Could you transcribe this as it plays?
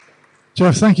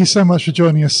Jeff, thank you so much for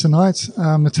joining us tonight.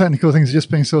 The technical things are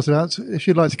just being sorted out. If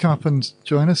you'd like to come up and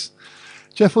join us.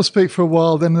 Jeff will speak for a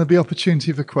while, then there'll be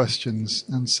opportunity for questions.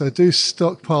 And so do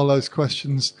stockpile those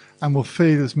questions and we'll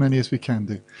feed as many as we can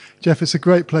do. Jeff, it's a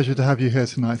great pleasure to have you here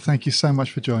tonight. Thank you so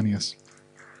much for joining us.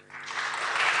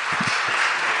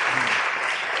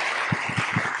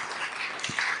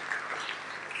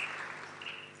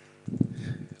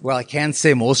 Well, I can't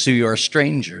say most of you are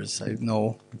strangers. I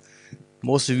know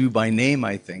most of you by name,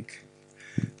 I think.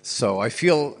 So I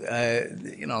feel,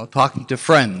 talking to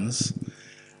friends.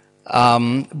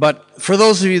 But for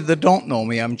those of you that don't know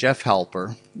me, I'm Jeff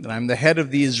Halper, and I'm the head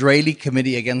of the Israeli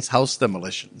Committee Against House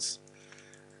Demolitions,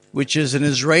 which is an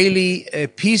Israeli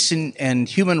peace and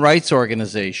human rights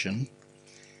organization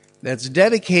that's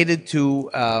dedicated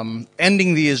to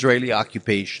ending the Israeli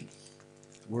occupation.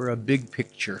 We're a big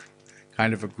picture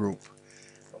kind of a group.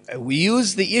 We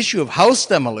use the issue of house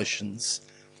demolitions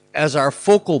as our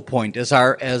focal point, as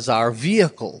our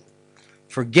vehicle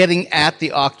for getting at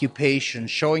the occupation,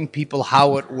 showing people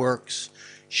how it works,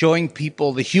 showing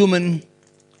people the human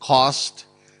cost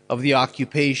of the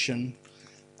occupation.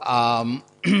 And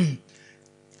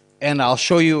I'll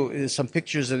show you some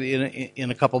pictures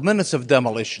in a couple minutes of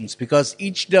demolitions, because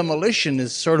each demolition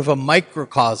is sort of a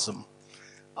microcosm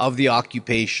of the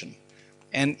occupation.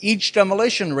 And each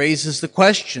demolition raises the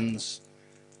questions,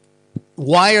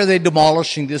 why are they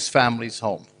demolishing this family's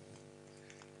home?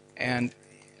 And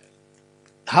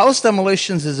house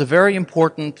demolitions is a very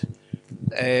important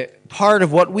part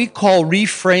of what we call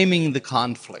reframing the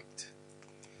conflict.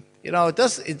 You know, it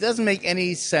doesn't make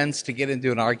any sense to get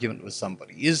into an argument with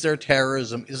somebody. Is there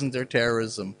terrorism? Isn't there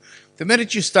terrorism? The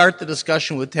minute you start the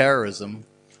discussion with terrorism,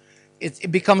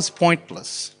 it becomes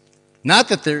pointless. Not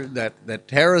that that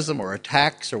terrorism or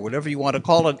attacks or whatever you want to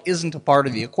call it isn't a part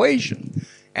of the equation.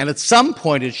 And at some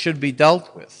point it should be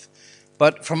dealt with.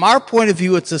 But from our point of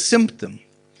view, it's a symptom.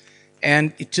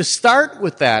 And to start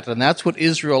with that, and that's what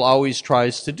Israel always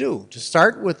tries to do, to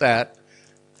start with that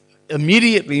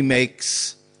immediately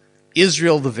makes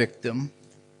Israel the victim.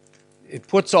 It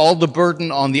puts all the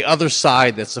burden on the other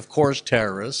side, that's of course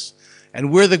terrorists,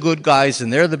 and we're the good guys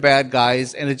and they're the bad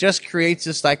guys, and it just creates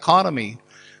this dichotomy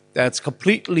that's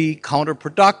completely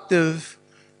counterproductive,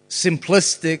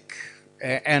 simplistic,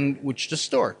 and which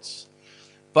distorts.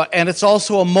 And it's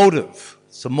also a motive.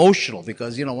 It's emotional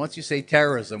because, once you say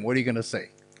terrorism, what are you going to say?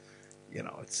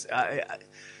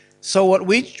 So what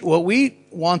we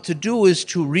want to do is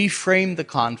to reframe the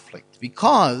conflict,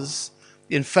 because,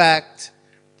 in fact,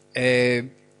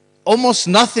 almost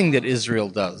nothing that Israel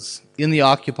does in the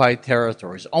occupied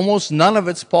territories, almost none of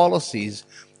its policies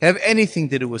have anything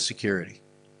to do with security.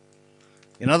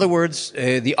 In other words,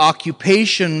 the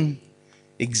occupation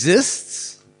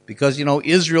exists because,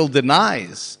 Israel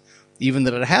denies even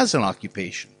that it has an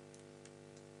occupation.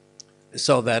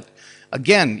 So that,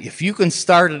 again, if you can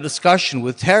start a discussion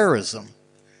with terrorism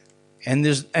and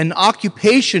there's an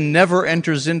occupation never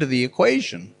enters into the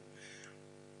equation,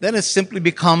 then it simply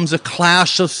becomes a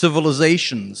clash of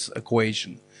civilizations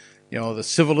equation. The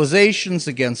civilizations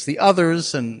against the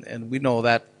others, and we know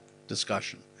that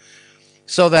discussion.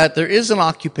 So that there is an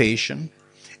occupation,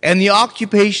 and the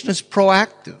occupation is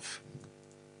proactive.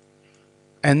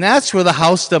 And that's where the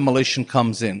house demolition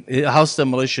comes in, the house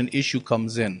demolition issue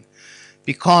comes in.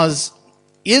 Because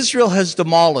Israel has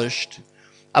demolished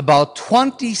about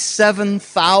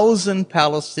 27,000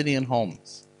 Palestinian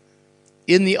homes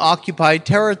in the occupied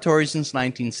territory since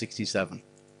 1967.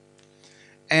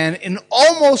 And in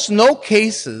almost no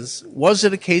cases was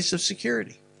it a case of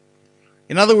security.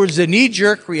 In other words, the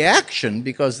knee-jerk reaction,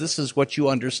 because this is what you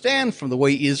understand from the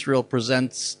way Israel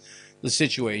presents the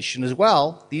situation as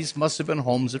well, these must have been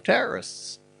homes of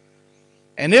terrorists.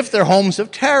 And if they're homes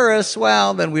of terrorists,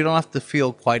 well, then we don't have to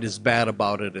feel quite as bad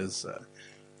about it as,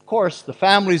 of course, the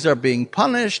families are being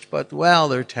punished, but, well,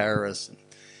 they're terrorists.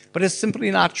 But it's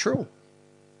simply not true.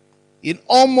 In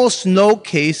almost no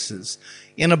cases,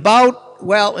 in about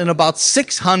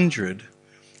 600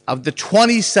 of the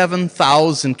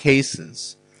 27,000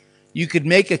 cases, you could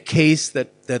make a case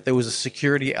that there was a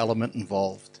security element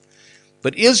involved.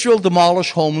 But Israel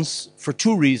demolished homes for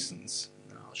two reasons.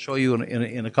 I'll show you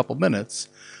in a couple minutes.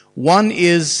 One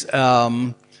is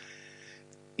in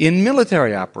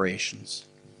military operations.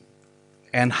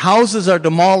 And houses are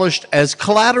demolished as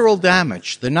collateral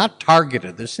damage. They're not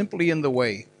targeted. They're simply in the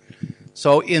way.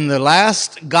 So in the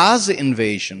last Gaza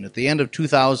invasion at the end of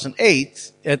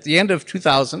 2008,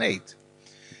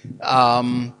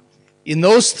 in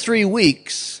those 3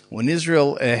 weeks when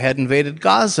Israel had invaded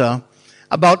Gaza,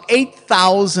 about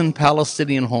 8,000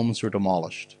 Palestinian homes were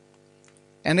demolished.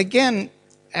 And again,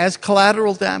 as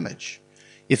collateral damage.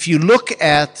 If you look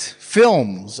at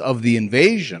films of the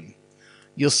invasion,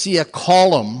 you'll see a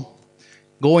column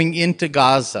going into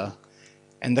Gaza,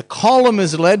 and the column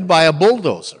is led by a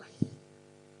bulldozer,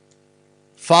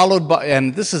 followed by,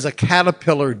 and this is a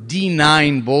Caterpillar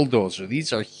D9 bulldozer.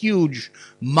 These are huge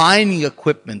mining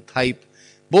equipment type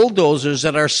bulldozers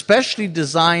that are specially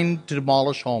designed to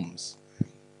demolish homes.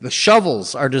 The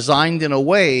shovels are designed in a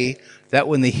way that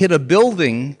when they hit a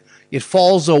building, it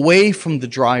falls away from the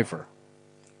driver.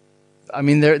 I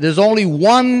mean, there's only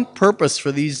one purpose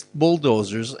for these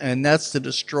bulldozers, and that's to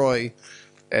destroy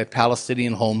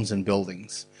Palestinian homes and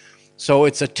buildings. So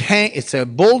it's a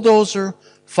bulldozer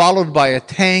followed by a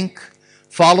tank,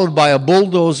 followed by a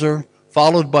bulldozer,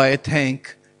 followed by a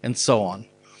tank, and so on.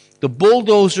 The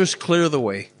bulldozers clear the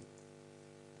way.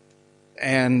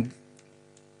 And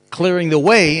clearing the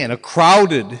way in a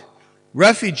crowded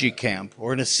refugee camp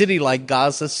or in a city like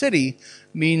Gaza City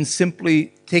means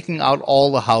simply taking out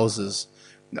all the houses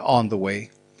on the way.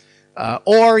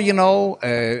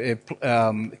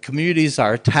 Communities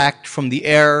are attacked from the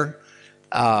air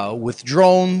with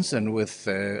drones and with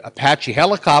Apache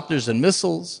helicopters and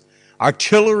missiles.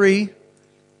 Artillery,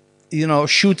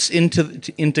 shoots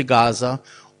into Gaza,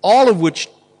 all of which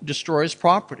destroys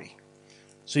property.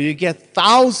 So you get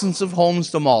thousands of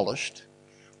homes demolished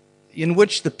in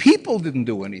which the people didn't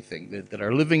do anything that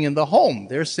are living in the home.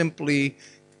 They're simply,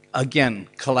 again,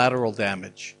 collateral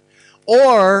damage.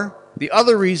 Or the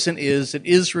other reason is that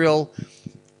Israel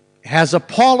has a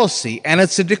policy, and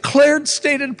it's a declared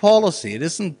stated policy, it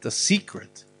isn't a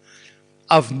secret,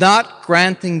 of not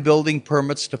granting building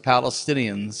permits to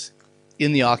Palestinians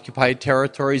in the occupied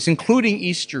territories, including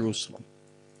East Jerusalem.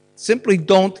 Simply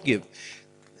don't give.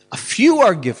 A few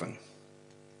are given,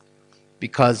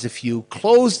 because if you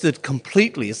closed it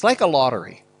completely, it's like a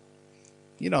lottery.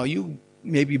 You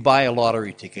maybe buy a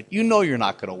lottery ticket. You're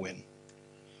not going to win.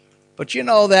 But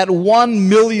that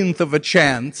 1/1,000,000th of a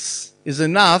chance is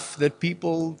enough that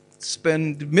people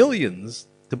spend millions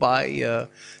to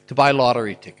buy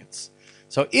lottery tickets.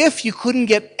 So if you couldn't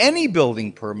get any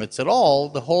building permits at all,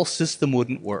 the whole system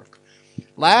wouldn't work.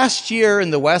 Last year in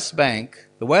the West Bank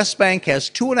has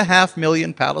 2.5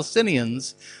 million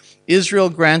Palestinians. Israel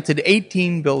granted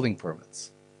 18 building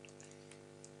permits,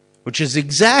 which is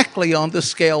exactly on the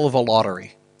scale of a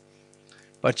lottery.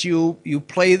 But you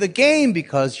play the game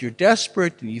because you're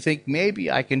desperate and you think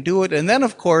maybe I can do it. And then,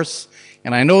 of course,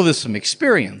 and I know this from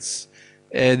experience,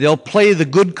 they'll play the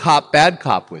good cop, bad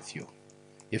cop with you.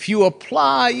 If you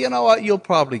apply, you'll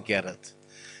probably get it.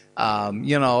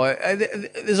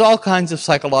 There's all kinds of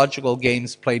psychological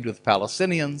games played with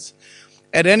Palestinians.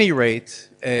 At any rate,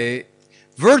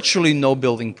 virtually no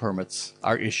building permits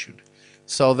are issued.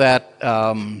 So that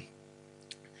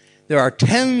there are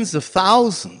tens of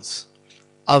thousands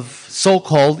of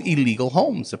so-called illegal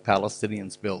homes that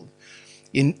Palestinians build.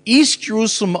 In East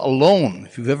Jerusalem alone,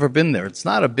 if you've ever been there, it's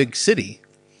not a big city,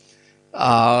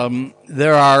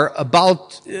 there are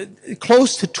about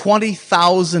close to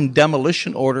 20,000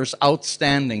 demolition orders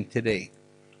outstanding today.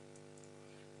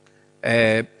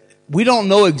 We don't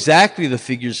know exactly the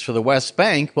figures for the West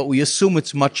Bank, but we assume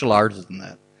it's much larger than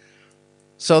that.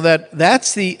 So that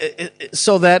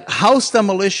house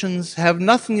demolitions have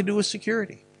nothing to do with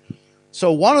security. So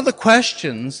one of the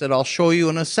questions that I'll show you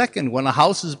in a second when a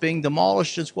house is being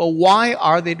demolished is, well, why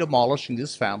are they demolishing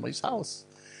this family's house?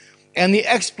 And the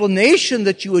explanation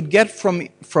that you would get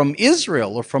from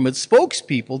Israel or from its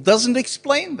spokespeople doesn't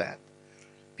explain that.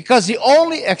 Because the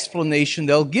only explanation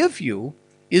they'll give you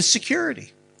is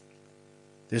security.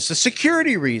 There's a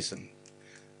security reason.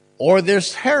 Or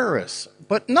there's terrorists.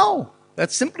 But no,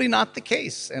 that's simply not the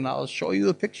case. And I'll show you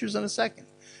the pictures in a second.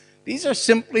 These are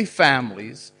simply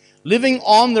families living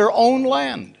on their own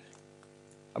land.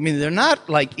 I mean, they're not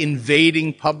like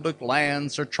invading public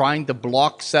lands or trying to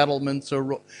block settlements.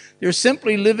 They're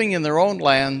simply living in their own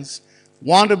lands,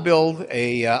 want to build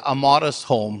a modest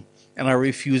home, and are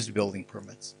refused building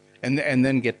permits, and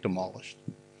then get demolished.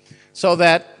 So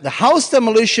that the house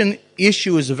demolition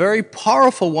issue is a very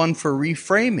powerful one for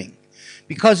reframing,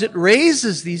 because it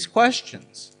raises these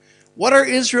questions. What are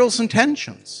Israel's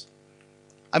intentions?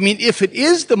 I mean, if it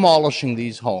is demolishing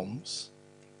these homes,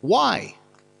 why?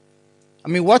 I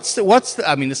mean,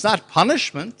 it's not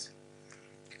punishment,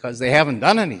 because they haven't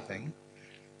done anything.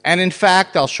 And in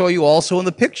fact, I'll show you also in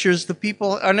the pictures, the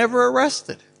people are never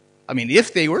arrested. I mean,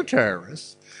 if they were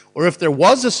terrorists, or if there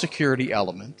was a security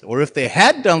element, or if they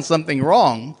had done something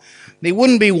wrong, they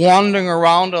wouldn't be wandering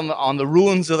around on the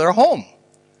ruins of their home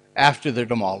after they're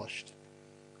demolished.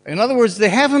 In other words, they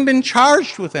haven't been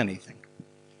charged with anything.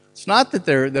 It's not that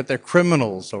they're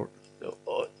criminals.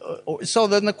 So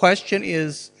then the question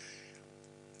is,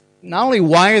 not only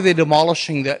why are they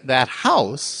demolishing that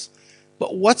house,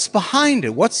 but what's behind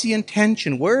it? What's the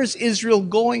intention? Where is Israel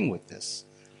going with this?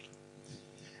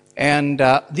 And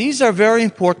these are very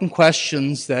important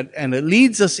questions and it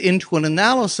leads us into an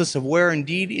analysis of where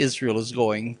indeed Israel is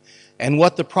going and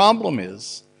what the problem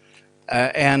is,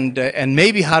 and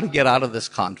maybe how to get out of this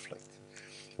conflict.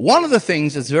 One of the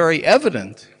things that's very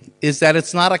evident is that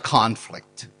it's not a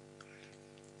conflict,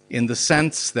 in the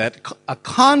sense that a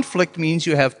conflict means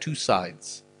you have two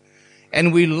sides.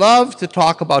 And we love to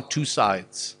talk about two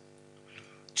sides.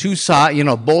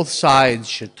 Both sides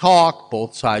should talk,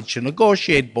 both sides should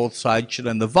negotiate, both sides should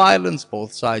end the violence,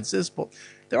 both sides this,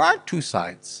 there aren't two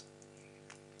sides.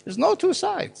 There's no two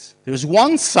sides. There's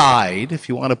one side, if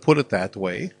you want to put it that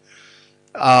way.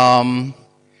 That's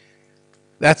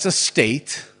a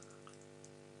state,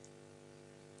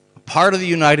 part of the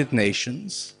United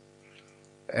Nations,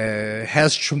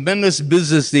 has tremendous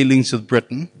business dealings with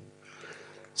Britain.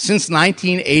 Since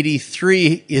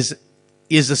 1983 is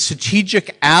a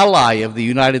strategic ally of the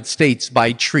United States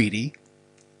by treaty,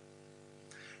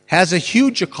 has a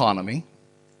huge economy.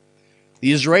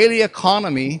 The Israeli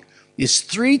economy is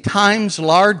 3 times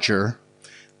larger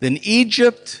than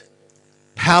Egypt,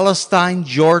 Palestine,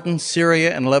 Jordan,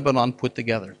 Syria, and Lebanon put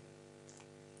together.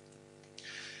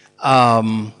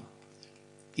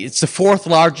 It's the 4th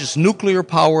largest nuclear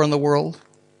power in the world.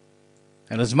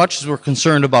 And as much as we're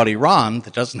concerned about Iran,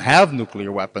 that doesn't have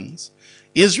nuclear weapons,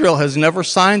 Israel has never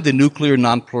signed the Nuclear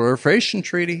Non-Proliferation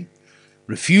Treaty,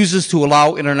 refuses to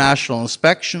allow international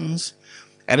inspections,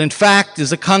 and in fact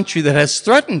is a country that has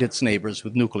threatened its neighbors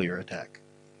with nuclear attack.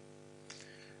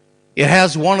 It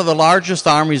has one of the largest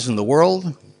armies in the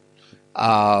world.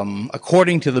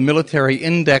 According to the military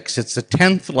index, it's the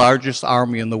 10th largest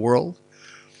army in the world,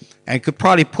 and could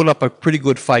probably put up a pretty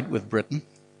good fight with Britain.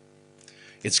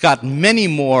 It's got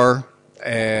much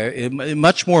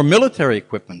more military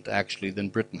equipment, actually, than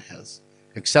Britain has,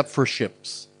 except for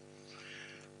ships.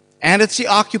 And it's the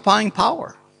occupying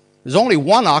power. There's only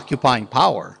one occupying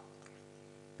power.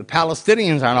 The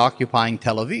Palestinians aren't occupying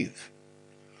Tel Aviv.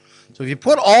 So if you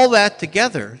put all that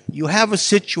together, you have a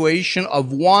situation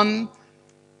of one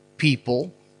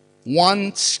people,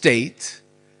 one state,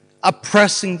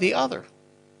 oppressing the other.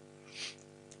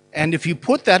 And if you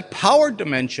put that power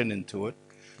dimension into it,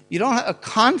 you don't have a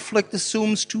conflict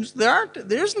assumes two. There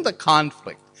isn't a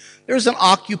conflict. There's an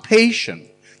occupation.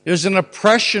 There's an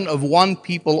oppression of one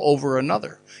people over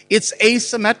another. It's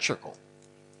asymmetrical,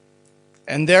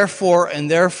 and therefore,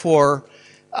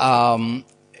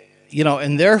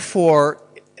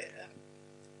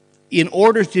 in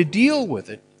order to deal with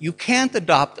it, you can't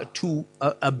adopt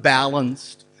a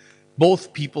balanced,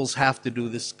 both peoples have to do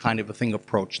this kind of a thing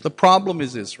approach. The problem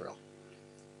is Israel.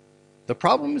 The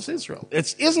problem is Israel.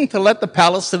 It isn't to let the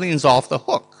Palestinians off the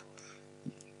hook.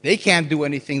 They can't do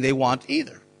anything they want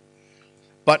either.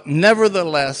 But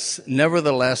nevertheless,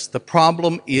 the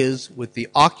problem is with the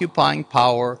occupying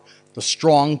power, the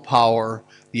strong power,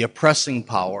 the oppressing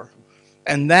power.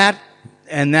 And that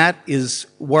is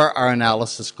where our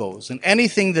analysis goes. And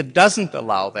anything that doesn't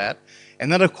allow that,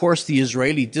 and then of course the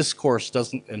Israeli discourse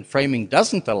and framing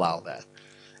doesn't allow that.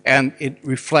 And it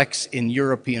reflects in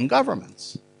European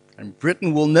governments. And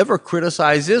Britain will never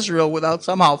criticize Israel without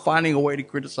somehow finding a way to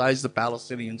criticize the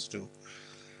Palestinians too.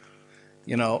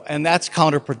 And that's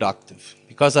counterproductive.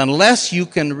 Because unless you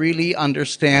can really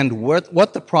understand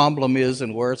what the problem is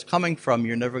and where it's coming from,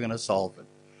 you're never going to solve it.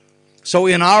 So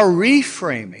in our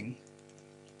reframing,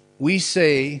 we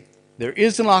say there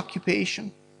is an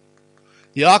occupation.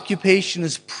 The occupation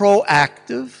is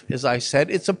proactive, as I said.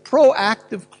 It's a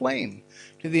proactive claim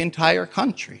to the entire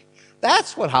country.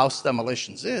 That's what house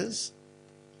demolitions is.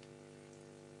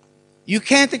 You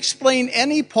can't explain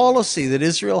any policy that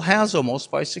Israel has almost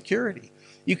by security.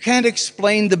 You can't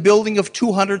explain the building of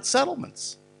 200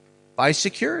 settlements by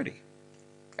security.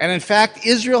 And in fact,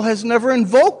 Israel has never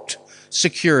invoked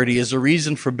security as a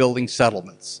reason for building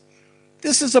settlements.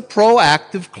 This is a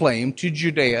proactive claim to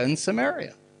Judea and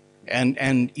Samaria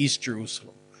and East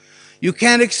Jerusalem. You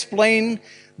can't explain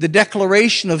the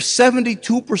declaration of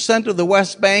 72% of the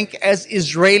West Bank as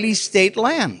Israeli state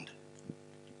land.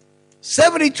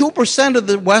 72% of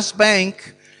the West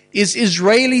Bank is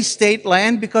Israeli state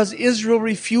land because Israel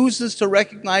refuses to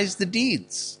recognize the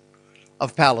deeds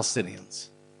of Palestinians,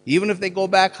 even if they go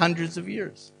back hundreds of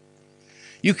years.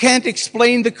 You can't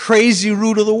explain the crazy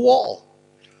route of the wall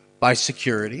by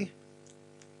security.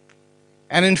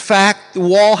 And in fact, the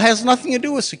wall has nothing to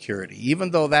do with security, even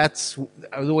though that's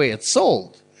the way it's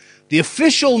sold. The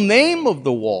official name of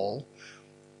the wall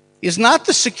is not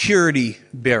the security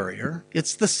barrier,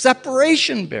 it's the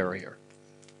separation barrier.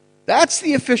 That's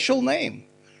the official name.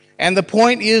 And the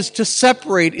point is to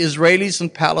separate Israelis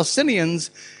and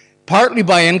Palestinians, partly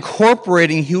by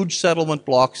incorporating huge settlement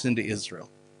blocks into Israel.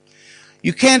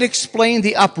 You can't explain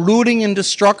the uprooting and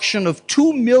destruction of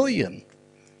 2 million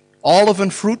olive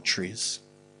and fruit trees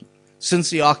since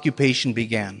the occupation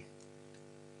began.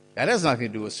 That has nothing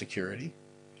to do with security.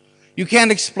 You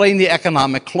can't explain the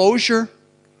economic closure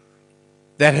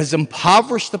that has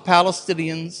impoverished the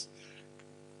Palestinians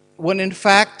when in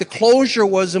fact the closure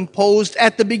was imposed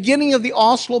at the beginning of the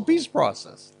Oslo peace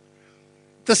process.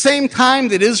 At the same time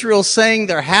that Israel's saying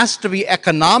there has to be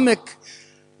economic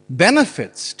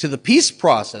benefits to the peace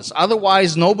process,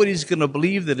 otherwise nobody's going to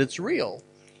believe that it's real.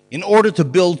 In order to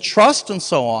build trust and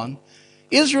so on,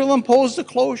 Israel imposed a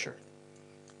closure.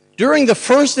 During the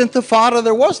first Intifada,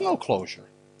 there was no closure.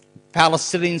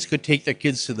 Palestinians could take their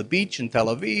kids to the beach in Tel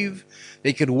Aviv.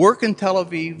 They could work in Tel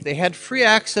Aviv. They had free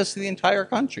access to the entire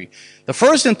country. The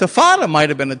first Intifada might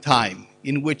have been a time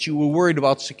in which you were worried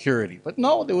about security. But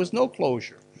no, there was no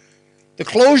closure. The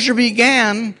closure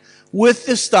began with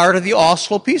the start of the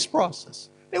Oslo peace process.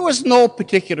 There was no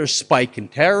particular spike in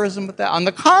terrorism at that. On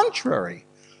the contrary,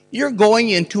 you're going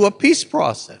into a peace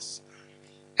process.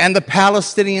 And the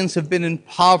Palestinians have been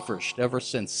impoverished ever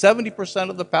since. 70%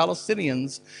 of the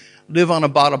Palestinians live on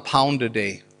about £1 a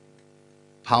day,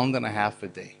 £1.50 a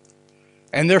day.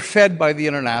 And they're fed by the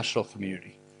international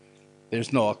community.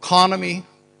 There's no economy.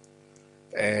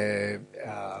 There's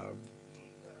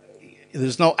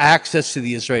no access to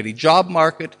the Israeli job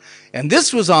market. And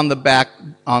this was on the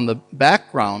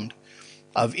background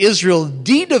of Israel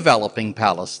de-developing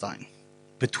Palestine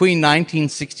between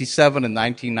 1967 and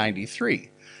 1993,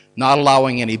 not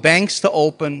allowing any banks to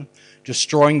open,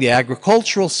 destroying the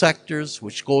agricultural sectors,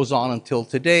 which goes on until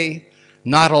today,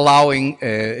 not allowing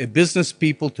business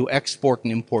people to export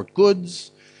and import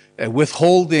goods,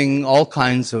 withholding all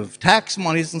kinds of tax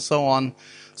monies and so on.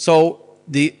 So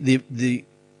the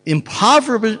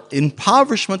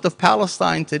impoverishment of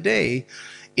Palestine today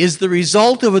is the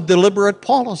result of a deliberate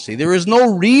policy. There is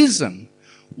no reason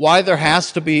why there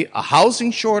has to be a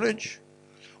housing shortage,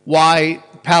 why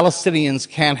Palestinians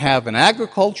can't have an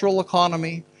agricultural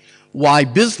economy, why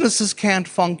businesses can't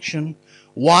function,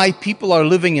 why people are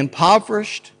living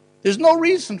impoverished. There's no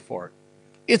reason for it.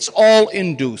 It's all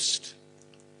induced.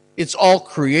 It's all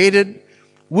created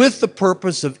with the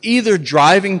purpose of either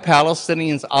driving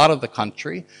Palestinians out of the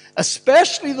country,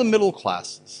 especially the middle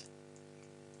classes.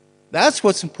 That's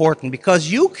what's important, because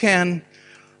you can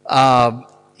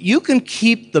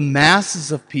keep the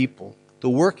masses of people, the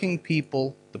working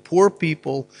people, the poor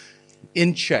people,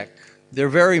 in check. They're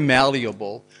very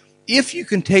malleable if you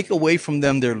can take away from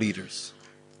them their leaders,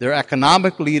 their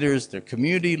economic leaders, their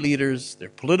community leaders, their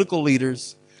political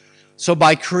leaders. So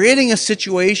by creating a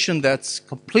situation that's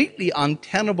completely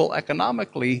untenable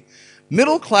economically,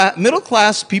 middle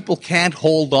class people can't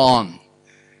hold on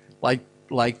like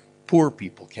poor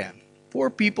people can. Poor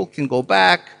people can go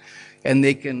back and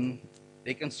they can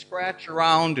scratch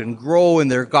around and grow in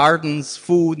their gardens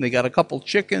food, and they got a couple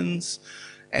chickens,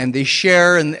 and they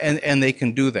share, and they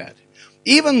can do that.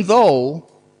 Even though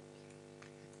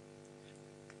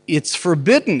it's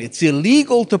forbidden, it's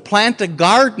illegal to plant a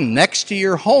garden next to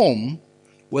your home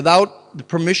without the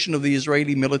permission of the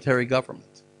Israeli military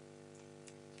government.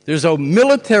 There's a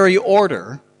military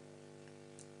order,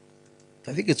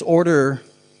 I think it's Order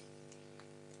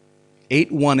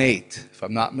 818, if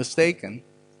I'm not mistaken,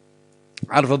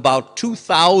 out of about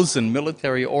 2,000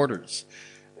 military orders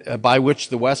by which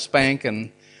the West Bank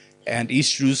and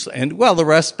East Jerusalem, and well, the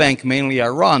West Bank mainly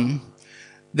are run,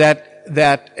 that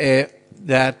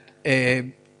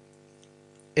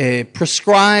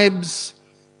prescribes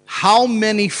how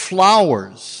many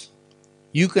flowers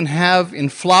you can have in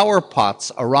flower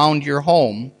pots around your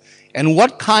home and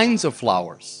what kinds of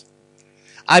flowers.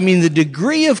 I mean, the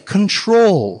degree of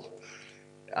control,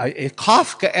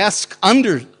 Kafkaesque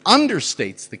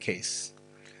understates the case.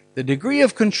 The degree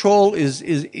of control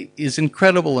is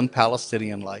incredible in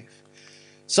Palestinian life.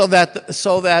 So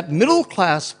that middle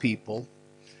class people,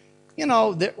 you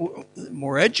know, they're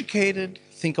more educated,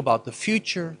 think about the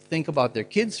future, think about their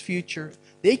kids' future.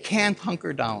 They can't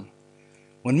hunker down.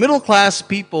 When middle class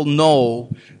people know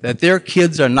that their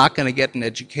kids are not going to get an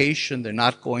education, they're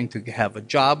not going to have a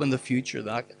job in the future,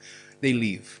 they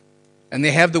leave. And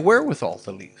they have the wherewithal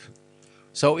to leave.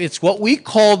 So it's what we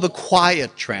call the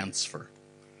quiet transfer.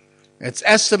 It's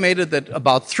estimated that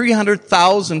about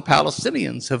 300,000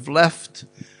 Palestinians have left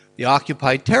the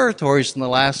occupied territories in the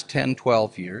last 10,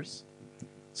 12 years,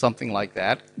 something like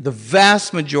that, the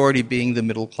vast majority being the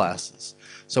middle classes.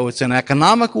 So it's an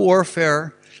economic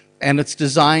warfare And it's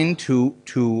designed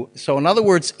so in other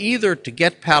words, either to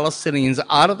get Palestinians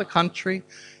out of the country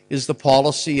is the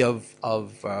policy of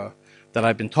that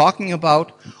I've been talking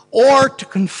about, or to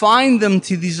confine them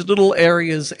to these little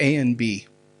areas A and B.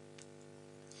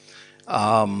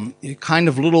 Kind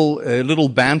of little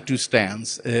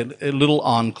Bantustans, little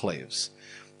enclaves.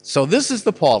 So this is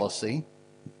the policy,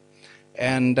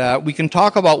 and we can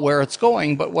talk about where it's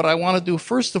going, but what I want to do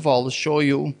first of all is show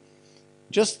you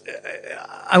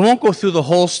I won't go through the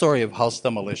whole story of house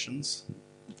demolitions,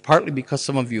 partly because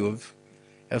some of you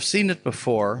have seen it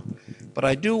before, but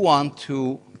I do want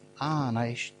to, and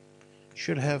I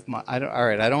should have I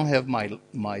don't have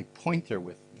my pointer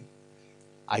with me.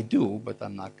 I do, but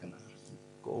I'm not going to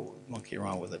go monkey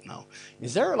around with it now.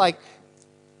 Is there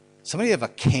somebody have a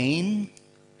cane?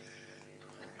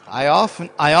 I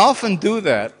often do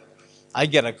that. I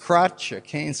get a crutch, a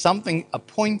cane, something, a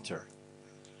pointer.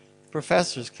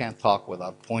 Professors can't talk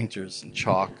without pointers and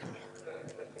chalk.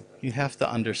 You have to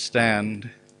understand.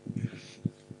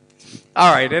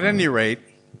 All right, at any rate,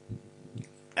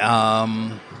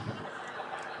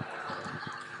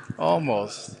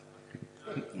 almost.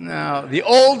 Now, the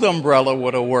old umbrella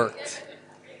would have worked.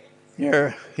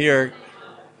 Here,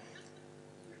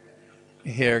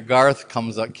 Garth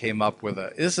came up with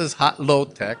this is low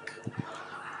tech.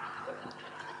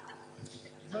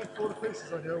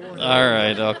 All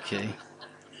right, okay.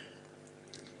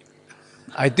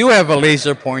 I do have a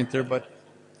laser pointer, but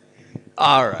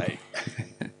all right.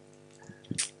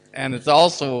 And it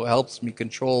also helps me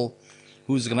control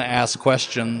who's going to ask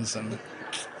questions and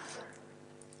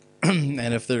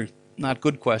and if they're not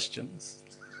good questions.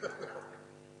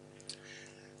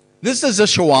 This is a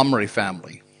Shawamri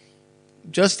family.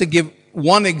 Just to give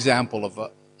one example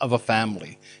of a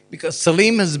family, because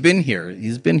Salim has been here.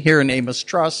 He's been here in Amos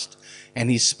Trust, and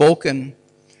he's spoken.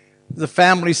 The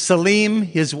family, Salim,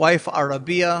 his wife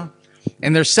Arabia,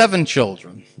 and their 7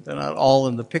 children. They're not all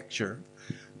in the picture.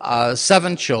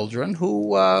 7 children who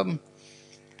were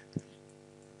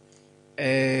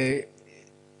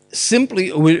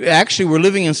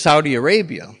living in Saudi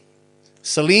Arabia.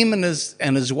 Salim and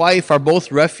his wife are both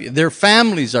their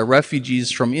families are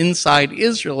refugees from inside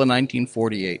Israel in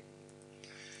 1948.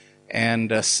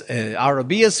 And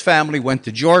Arabia's family went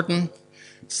to Jordan.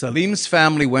 Salim's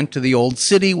family went to the old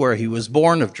city where he was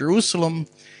born of Jerusalem,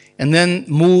 and then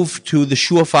moved to the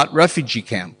Shuafat refugee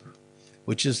camp,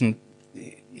 which isn't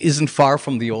far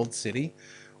from the old city,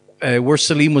 where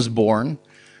Salim was born.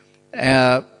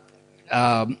 When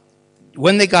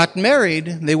they got married,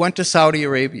 they went to Saudi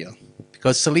Arabia,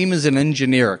 because Salim is an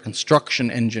engineer, a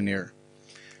construction engineer.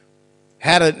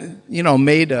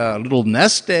 Made a little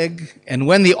nest egg, and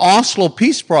when the Oslo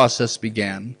peace process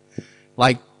began,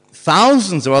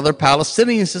 thousands of other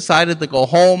Palestinians decided to go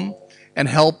home and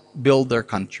help build their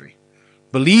country,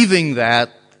 believing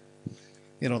that,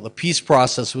 the peace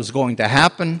process was going to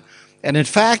happen. And in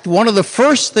fact, one of the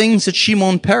first things that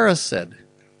Shimon Peres said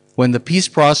when the peace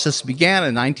process began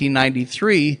in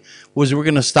 1993 was, we're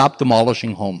going to stop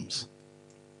demolishing homes.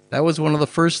 That was one of the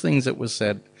first things that was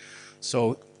said.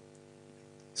 So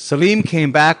Salim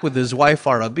came back with his wife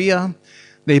Arabia.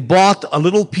 They bought a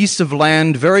little piece of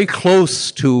land very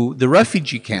close to the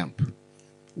refugee camp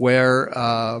where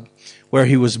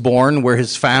he was born, where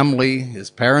his family, his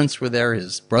parents were there,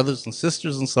 his brothers and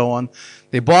sisters and so on.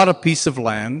 They bought a piece of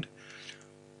land,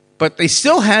 but they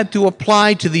still had to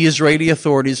apply to the Israeli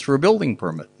authorities for a building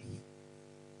permit.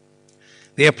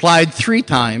 They applied 3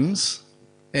 times,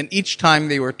 and each time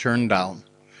they were turned down.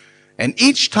 And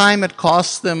each time it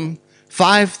cost them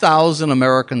 5,000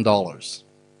 American dollars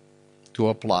to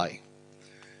apply.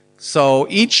 So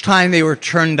each time they were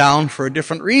turned down for a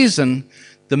different reason,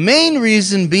 the main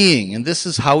reason being, and this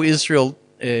is how Israel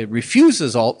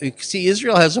refuses all, see,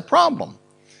 Israel has a problem.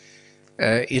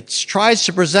 It tries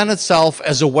to present itself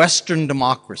as a Western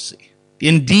democracy.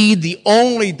 Indeed, the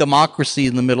only democracy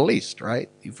in the Middle East, right?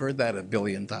 You've heard that a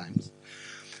billion times.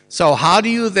 So how do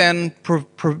you then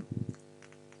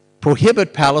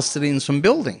prohibit Palestinians from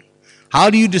building? How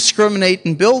do you discriminate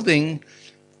in building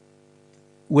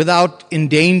without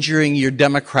endangering your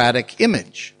democratic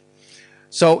image?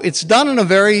 So it's done in a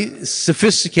very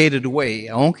sophisticated way.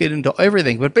 I won't get into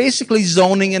everything, but basically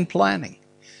zoning and planning.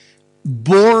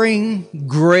 Boring,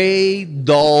 gray,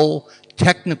 dull,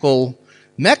 technical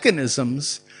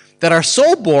mechanisms that are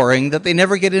so boring that they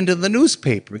never get into the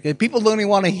newspaper. People don't even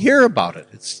want to hear about it.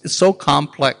 It's so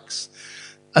complex.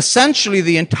 Essentially,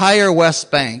 the entire West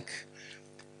Bank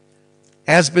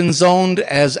has been zoned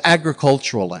as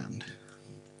agricultural land.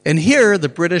 And here, the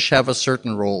British have a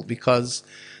certain role, because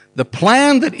the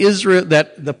plan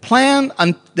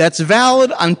that's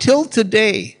valid until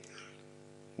today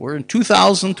we're in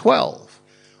 2012,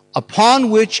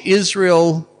 upon which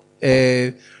Israel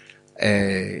is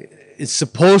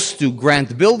supposed to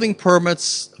grant building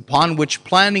permits, upon which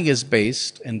planning is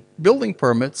based, and building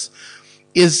permits,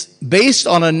 is based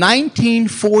on a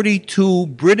 1942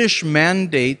 British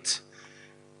mandate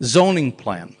zoning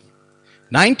plan.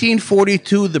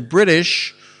 1942, the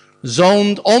British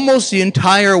zoned almost the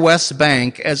entire West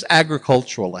Bank as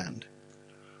agricultural land.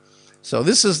 So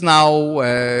this is now,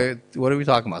 what are we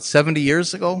talking about, 70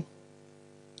 years ago?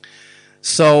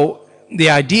 So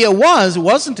the idea was, it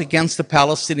wasn't against the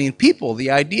Palestinian people. The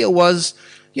idea was,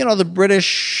 the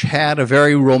British had a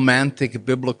very romantic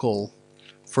biblical,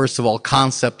 first of all,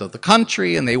 concept of the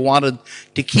country, and they wanted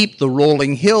to keep the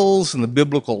rolling hills and the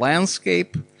biblical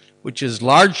landscape, which has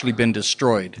largely been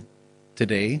destroyed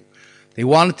today. They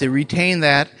wanted to retain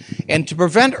that and to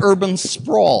prevent urban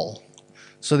sprawl.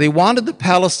 So they wanted the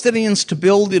Palestinians to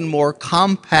build in more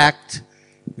compact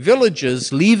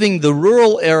villages, leaving the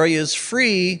rural areas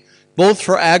free, both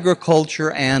for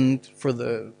agriculture and for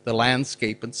the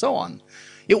landscape and so on.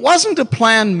 It wasn't a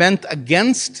plan meant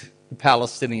against the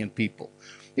Palestinian people.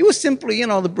 It was simply,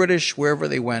 the British, wherever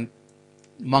they went,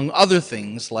 among other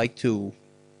things, like to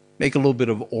make a little bit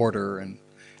of order and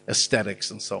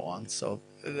aesthetics and so on. So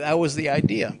that was the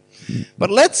idea. But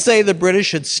let's say the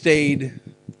British had stayed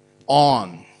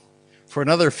on for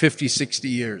another 50, 60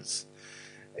 years.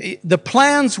 The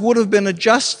plans would have been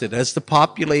adjusted as the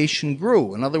population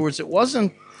grew. In other words, it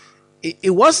wasn't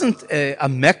a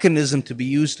mechanism to be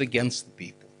used against the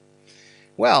people.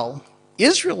 Well,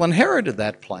 Israel inherited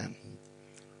that plan.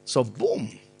 So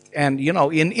boom. And,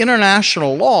 in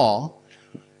international law,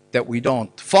 that we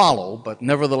don't follow, but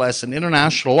nevertheless in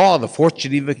international law, the Fourth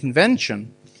Geneva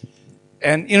Convention,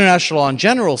 and international law in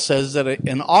general says that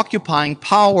an occupying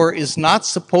power is not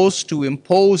supposed to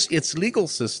impose its legal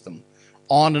system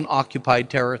on an occupied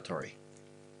territory.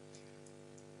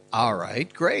 All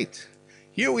right, great.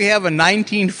 Here we have a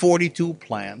 1942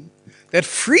 plan that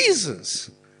freezes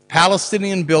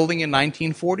Palestinian building in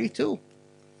 1942.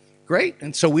 Great.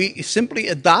 And so we simply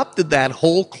adopted that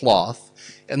whole cloth,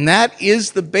 and that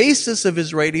is the basis of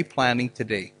Israeli planning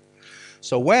today.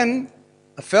 So when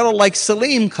a fellow like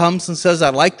Salim comes and says,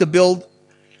 I'd like to build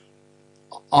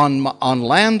on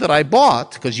land that I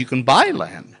bought, because you can buy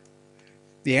land,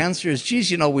 the answer is,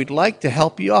 geez, we'd like to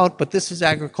help you out, but this is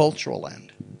agricultural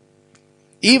land.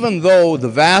 Even though the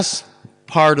vast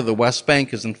part of the West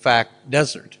Bank is in fact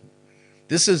desert.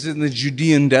 This is in the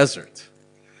Judean desert.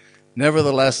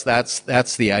 Nevertheless,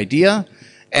 that's the idea.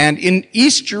 And in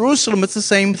East Jerusalem, it's the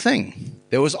same thing.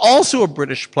 There was also a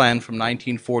British plan from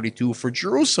 1942 for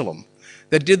Jerusalem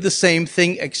that did the same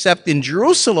thing, except in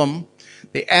Jerusalem,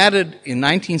 they added in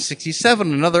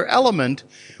 1967 another element,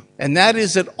 and that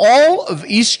is that all of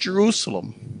East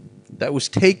Jerusalem that was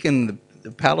taken,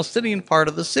 the Palestinian part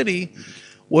of the city,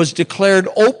 was declared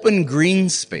open green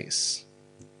space.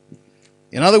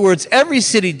 In other words, every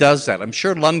city does that. I'm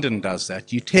sure London does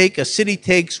that. A city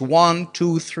takes 1,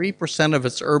 2, 3% of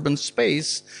its urban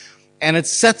space, and it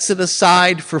sets it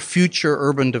aside for future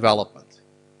urban development.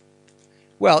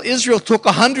 Well, Israel took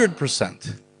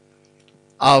 100%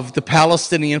 of the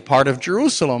Palestinian part of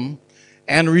Jerusalem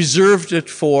and reserved it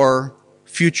for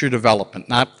future development,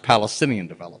 not Palestinian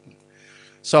development.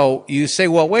 So you say,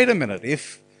 well, wait a minute.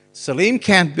 If Salim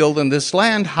can't build in this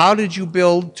land, how did you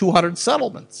build 200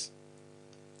 settlements?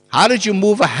 How did you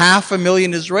move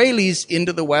 500,000 Israelis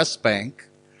into the West Bank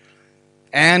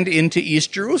and into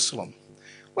East Jerusalem?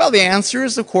 Well, the answer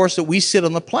is, of course, that we sit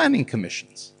on the planning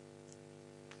commissions.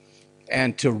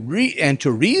 And to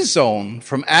rezone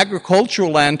from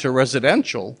agricultural land to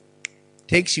residential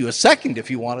takes you a second if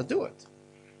you want to do it.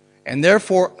 And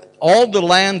therefore, all the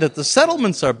land that the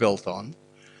settlements are built on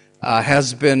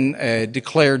has been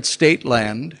declared state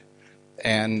land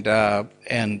and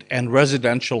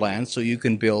residential land, so you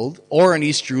can build, or in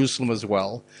East Jerusalem as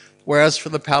well. Whereas for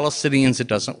the Palestinians, it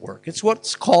doesn't work. It's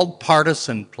what's called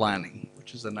partisan planning,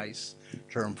 which is a nice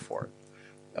term for it.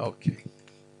 Okay.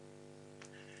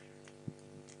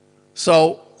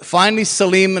 So finally,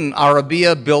 Salim and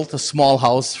Arabia built a small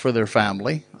house for their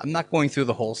family. I'm not going through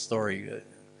the whole story,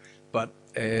 but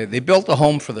they built a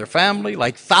home for their family,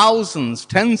 like thousands,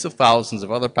 tens of thousands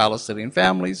of other Palestinian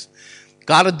families.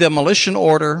 Got a demolition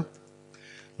order,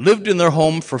 lived in their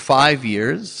home for 5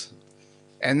 years,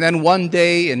 and then one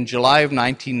day in July of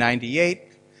 1998,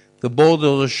 the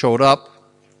bulldozer showed up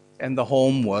and the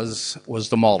home was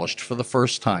demolished for the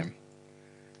first time.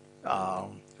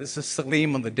 This is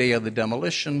Salim on the day of the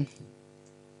demolition.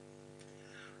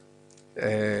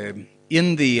 In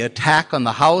the attack on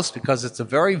the house, because it's a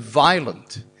very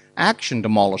violent action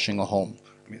demolishing a home.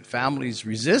 I mean, families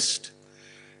resist.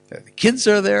 The kids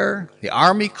are there. The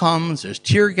army comes. There's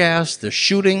tear gas. There's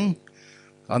shooting.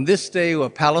 On this day, a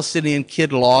Palestinian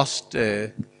kid lost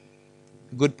a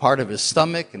good part of his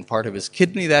stomach and part of his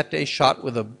kidney that day, shot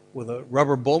with a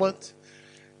rubber bullet.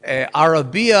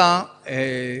 Arabia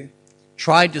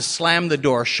tried to slam the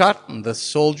door shut, and the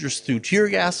soldiers threw tear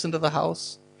gas into the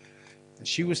house. And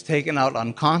she was taken out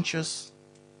unconscious.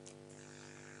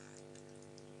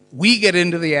 We get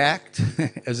into the act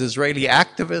as Israeli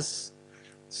activists.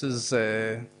 This is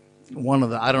one of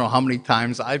the, I don't know how many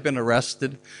times I've been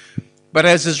arrested. But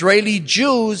as Israeli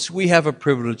Jews, we have a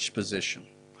privileged position.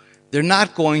 They're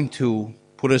not going to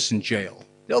put us in jail.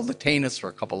 They'll detain us for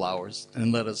a couple hours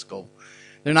and let us go.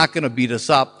 They're not going to beat us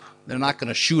up. They're not going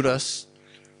to shoot us.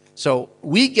 So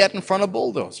we get in front of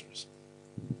bulldozers.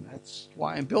 That's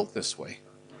why I'm built this way.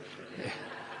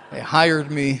 They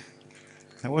hired me.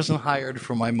 I wasn't hired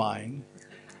for my mind.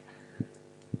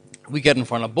 We get in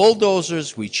front of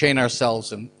bulldozers. We chain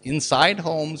ourselves inside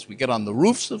homes. We get on the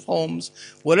roofs of homes.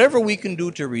 Whatever we can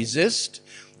do to resist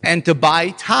and to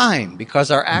buy time, because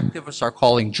our activists are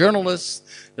calling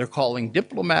journalists, they're calling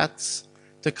diplomats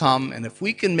to come. And if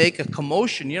we can make a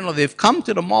commotion, they've come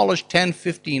to demolish 10,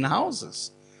 15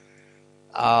 houses.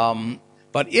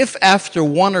 But if after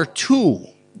one or two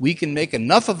we can make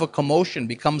enough of a commotion,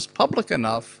 becomes public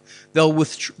enough,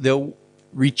 they'll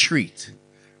retreat,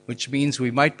 which means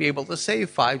we might be able to save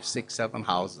 5, 6, 7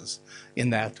 houses in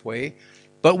that way.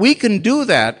 But we can do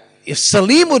that. If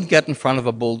Salim would get in front of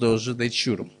a bulldozer, they'd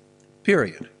shoot him,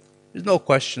 period. There's no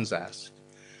questions asked.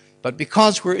 But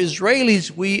because we're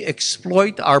Israelis, we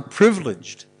exploit our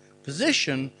privileged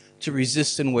position to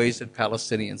resist in ways that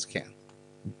Palestinians can't.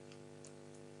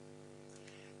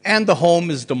 And the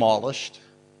home is demolished.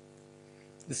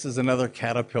 This is another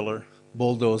Caterpillar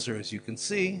bulldozer, as you can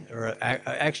see, or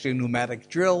actually a pneumatic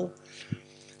drill.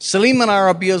 Salim and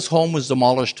Arabia's home was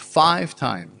demolished 5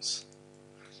 times.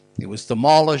 It was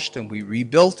demolished and we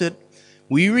rebuilt it.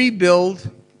 We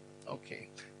rebuild,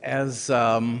 as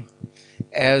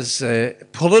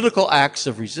political acts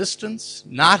of resistance,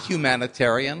 not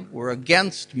humanitarian. We're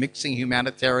against mixing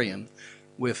humanitarian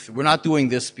with, we're not doing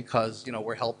this because,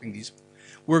 we're helping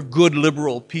we're good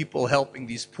liberal people helping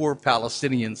these poor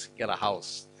Palestinians get a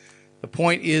house. The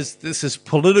point is, this is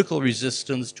political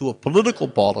resistance to a political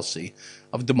policy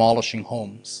of demolishing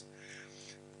homes.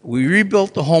 We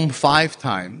rebuilt the home 5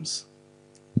 times.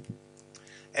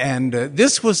 And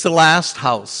this was the last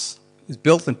house. It was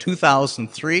built in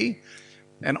 2003.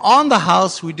 And on the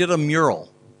house, we did a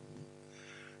mural.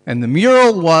 And the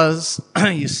mural was,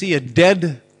 you see a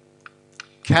dead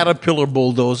Caterpillar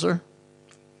bulldozer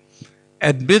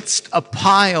amidst a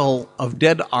pile of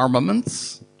dead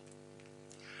armaments.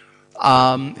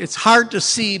 It's hard to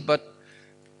see, but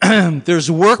there's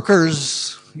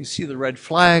workers. You see the red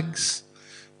flags.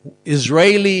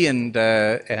 Israeli and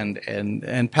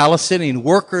Palestinian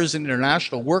workers and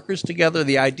international workers together.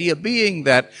 The idea being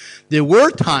that there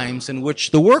were times in which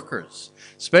the workers,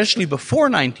 especially before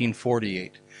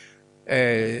 1948,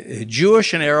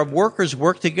 Jewish and Arab workers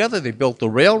worked together. They built the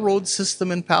railroad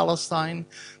system in Palestine.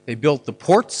 They built the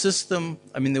port system.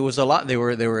 I mean, there was a lot. They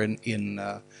were in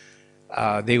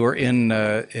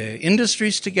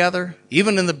industries together.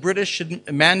 Even in the British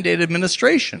Mandate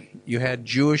administration, you had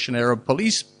Jewish and Arab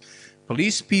police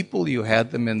people. You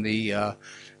had them in the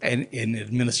in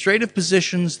administrative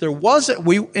positions. There was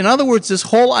in other words, this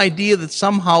whole idea that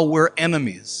somehow we're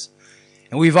enemies,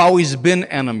 and we've always been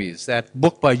enemies. That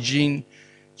book by Gene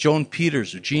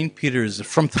Peters,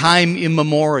 From Time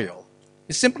Immemorial.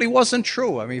 It simply wasn't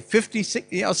true. I mean,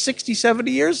 60,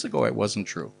 70 years ago, it wasn't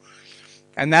true.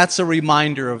 And that's a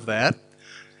reminder of that.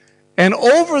 And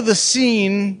over the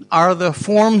scene are the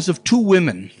forms of 2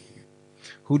 women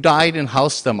who died in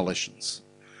house demolitions.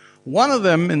 One of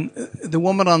them, the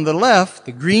woman on the left,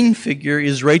 the green figure,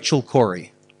 is Rachel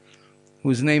Corrie,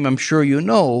 whose name I'm sure you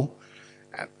know.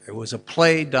 It was a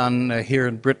play done here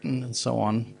in Britain and so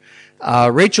on.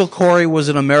 Rachel Corrie was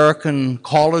an American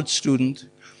college student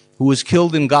who was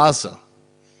killed in Gaza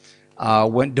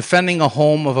when defending a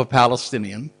home of a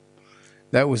Palestinian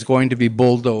that was going to be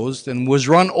bulldozed and was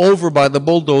run over by the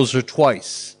bulldozer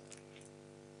twice.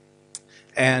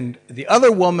 And the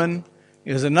other woman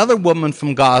is another woman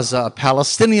from Gaza, a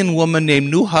Palestinian woman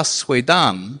named Nuha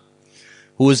Swaydan,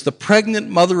 who was the pregnant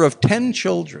mother of 10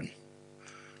 children,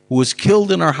 who was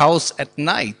killed in her house at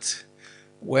night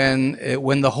when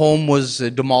the home was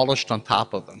demolished on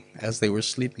top of them as they were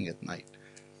sleeping at night.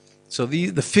 So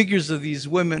the figures of these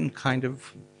women kind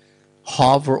of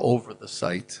hover over the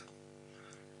site.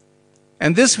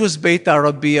 And this was Beit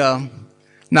Arabia.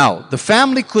 Now, the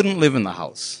family couldn't live in the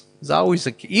house. There's always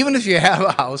even if you have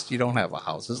a house, you don't have a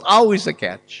house. There's always a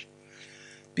catch.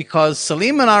 Because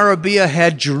Salim and Arabiya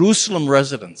had Jerusalem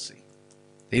residency.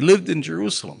 They lived in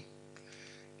Jerusalem.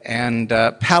 And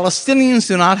Palestinians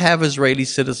do not have Israeli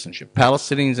citizenship.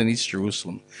 Palestinians in East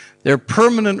Jerusalem. They're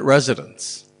permanent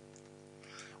residents.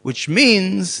 Which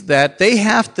means that they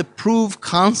have to prove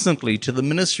constantly to the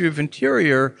Ministry of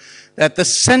Interior that the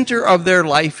center of their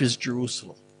life is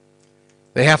Jerusalem.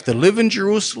 They have to live in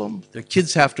Jerusalem. Their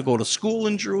kids have to go to school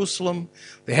in Jerusalem.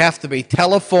 They have to pay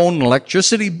telephone and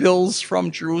electricity bills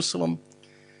from Jerusalem.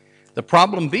 The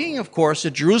problem being, of course,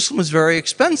 that Jerusalem is very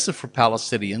expensive for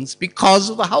Palestinians because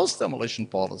of the house demolition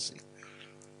policy.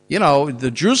 You know,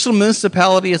 the Jerusalem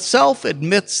municipality itself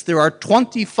admits there are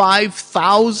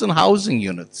 25,000 housing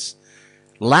units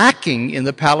lacking in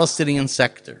the Palestinian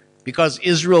sector because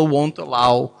Israel won't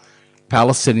allow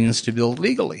Palestinians to build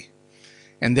legally.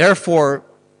 And therefore,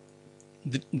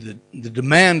 the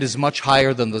demand is much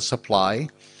higher than the supply.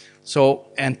 So,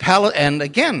 and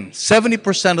again,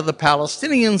 70% of the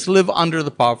Palestinians live under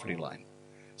the poverty line.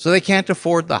 So they can't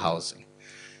afford the housing.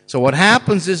 So what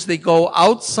happens is they go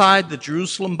outside the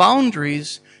Jerusalem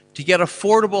boundaries to get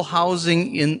affordable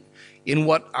housing in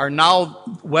what are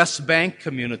now West Bank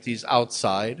communities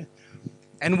outside.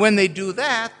 And when they do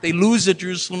that, they lose a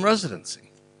Jerusalem residency.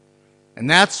 And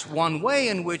that's one way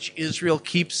in which Israel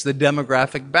keeps the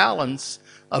demographic balance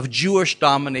of Jewish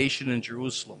domination in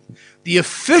Jerusalem. The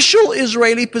official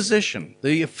Israeli position,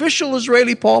 the official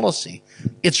Israeli policy,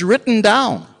 it's written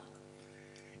down,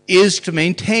 is to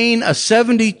maintain a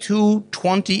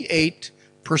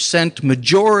 72-28%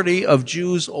 majority of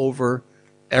Jews over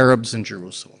Arabs in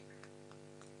Jerusalem.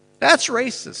 That's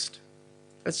racist.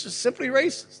 That's just simply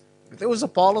racist. If there was a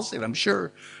policy, and I'm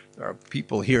sure there are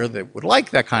people here that would like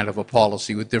that kind of a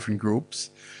policy with different groups.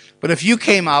 But if you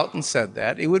came out and said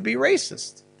that, it would be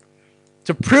racist.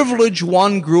 To privilege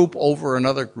one group over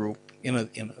another group in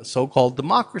a so-called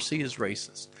democracy is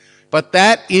racist. But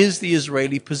that is the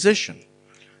Israeli position.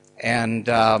 And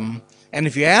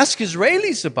if you ask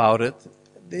Israelis about it,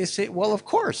 they say, well, of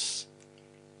course.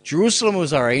 Jerusalem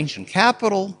was our ancient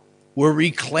capital. We're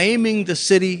reclaiming the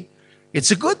city. It's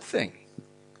a good thing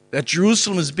that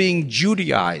Jerusalem is being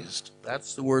Judaized.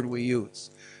 That's the word we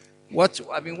use. What's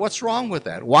wrong with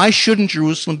that? Why shouldn't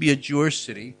Jerusalem be a Jewish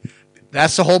city?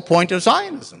 That's the whole point of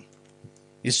Zionism,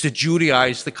 is to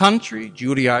Judaize the country,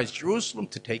 Judaize Jerusalem,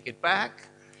 to take it back,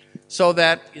 so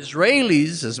that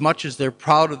Israelis, as much as they're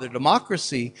proud of their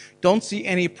democracy, don't see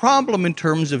any problem in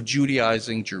terms of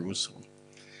Judaizing Jerusalem.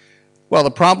 Well,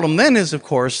 the problem then is, of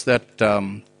course, that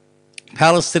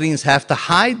Palestinians have to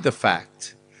hide the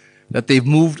fact that they've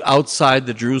moved outside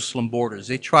the Jerusalem borders.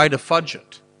 They try to fudge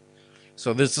it.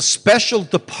 So there's a special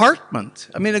department.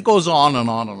 I mean, it goes on and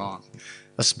on and on.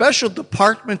 A special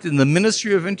department in the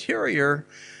Ministry of Interior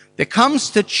that comes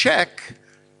to check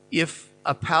if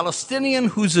a Palestinian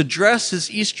whose address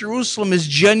is East Jerusalem is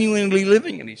genuinely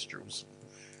living in East Jerusalem.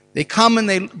 They come and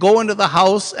they go into the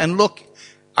house and look,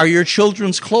 are your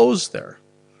children's clothes there?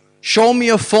 Show me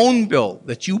a phone bill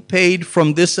that you paid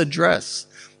from this address.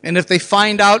 And if they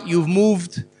find out you've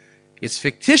moved, it's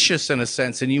fictitious in a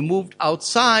sense, and you moved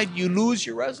outside, you lose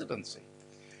your residency.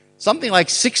 Something like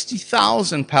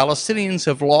 60,000 Palestinians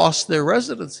have lost their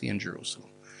residency in Jerusalem.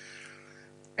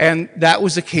 And that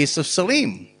was the case of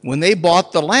Salim. When they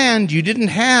bought the land, you didn't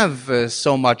have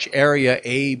so much area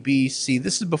A, B, C.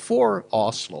 This is before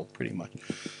Oslo, pretty much.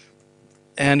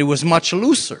 And it was much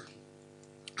looser.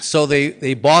 So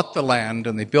they bought the land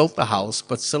and they built the house,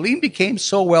 but Salim became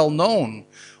so well known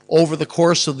over the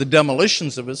course of the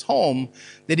demolitions of his home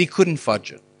that he couldn't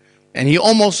fudge it. And he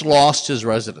almost lost his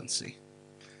residency.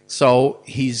 So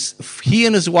he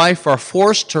and his wife are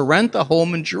forced to rent a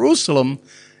home in Jerusalem,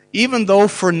 even though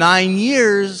for 9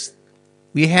 years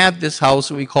we had this house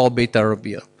that we call Beit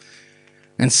Arabiya.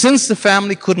 And since the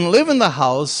family couldn't live in the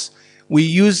house, we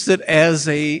used it as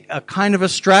a kind of a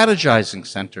strategizing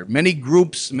center. Many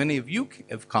groups, many of you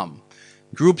have come.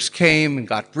 Groups came and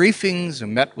got briefings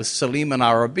and met with Salim and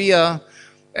Arabiya.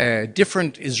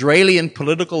 Different Israeli and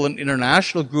political and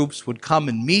international groups would come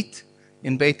and meet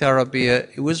in Beit Arabiya.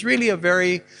 It was really a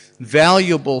very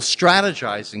valuable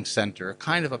strategizing center, a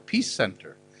kind of a peace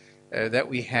center that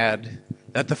we had,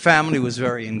 that the family was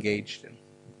very engaged in.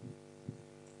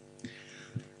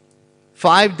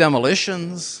 5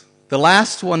 demolitions, the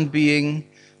last one being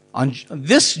on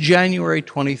this January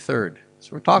 23rd. So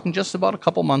we're talking just about a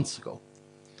couple months ago.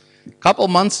 A couple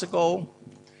months ago,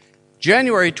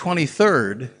 January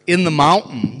 23rd, in the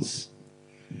mountains,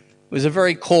 it was a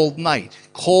very cold night.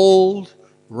 Cold,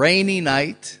 rainy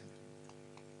night.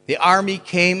 The army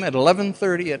came at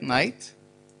 11:30 at night.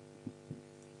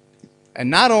 And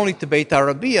not only to Beit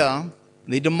Arabiya,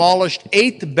 they demolished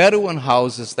 8 Bedouin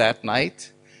houses that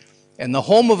night, and the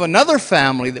home of another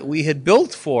family that we had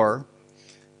built for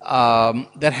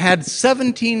that had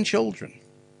 17 children.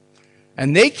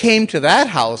 And they came to that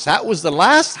house, that was the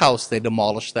last house they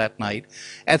demolished that night,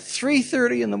 at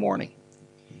 3:30 in the morning.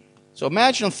 So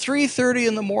imagine 3:30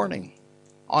 in the morning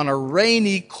on a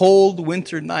rainy, cold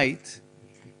winter night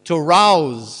to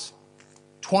rouse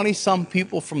 20-some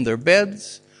people from their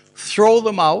beds, throw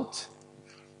them out,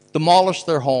 demolish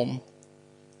their home,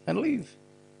 and leave.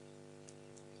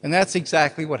 And that's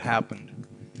exactly what happened.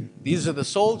 These are the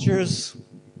soldiers,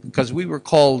 because we were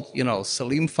called,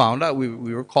 Salim found out, we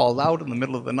were called out in the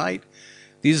middle of the night.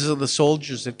 These are the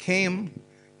soldiers that came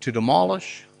to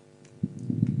demolish.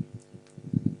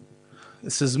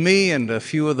 This is me and a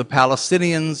few of the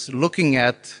Palestinians looking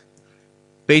at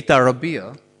Beit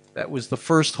Arabiya. That was the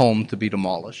first home to be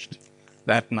demolished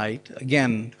that night,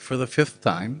 again, for the 5th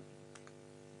time.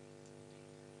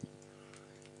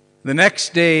 The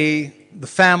next day, the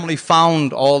family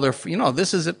found all their,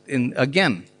 this is it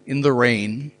again, in the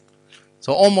rain.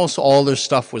 So almost all their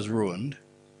stuff was ruined.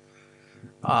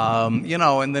 And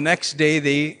the next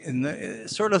day,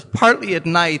 sort of partly at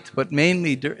night, but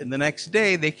mainly the next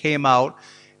day, they came out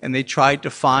and they tried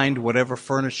to find whatever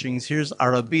furnishings. Here's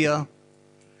Arabiya,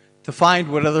 to find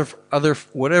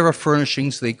whatever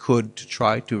furnishings they could to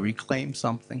try to reclaim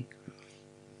something.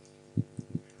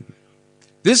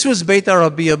 This was Beit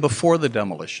Arabiya before the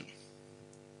demolition.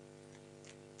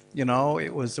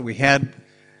 It was, we had,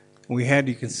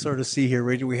 you can sort of see here,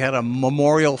 we had a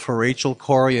memorial for Rachel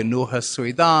Corrie and Nuha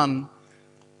Suidan.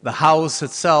 The house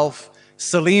itself,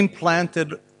 Salim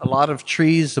planted a lot of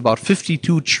trees, about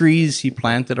 52 trees he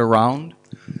planted around.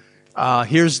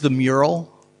 Here's the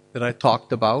mural that I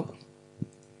talked about.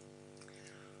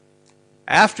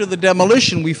 After the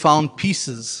demolition, we found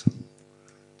pieces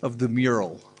of the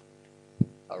mural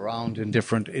around in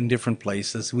different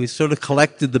places. We sort of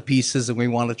collected the pieces and we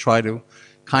want to try to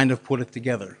kind of put it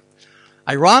together.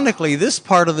 Ironically, this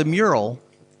part of the mural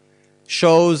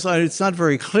shows, it's not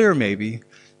very clear maybe,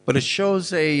 but it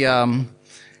shows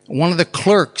one of the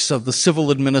clerks of the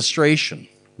civil administration,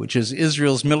 which is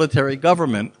Israel's military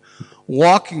government,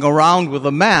 walking around with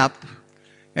a map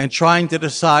and trying to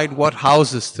decide what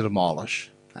houses to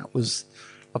demolish. That was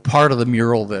a part of the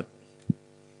mural that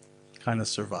kind of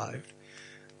survived.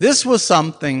 This was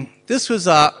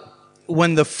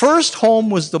when the first home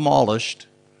was demolished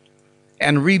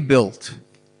and rebuilt,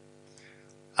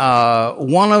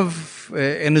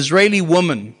 an Israeli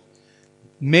woman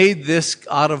made this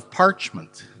out of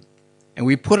parchment. And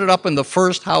we put it up in the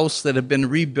first house that had been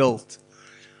rebuilt.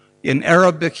 In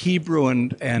Arabic, Hebrew,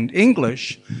 and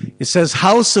English, it says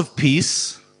House of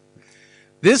Peace.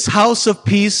 This House of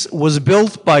Peace was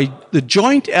built by the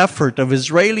joint effort of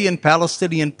Israeli and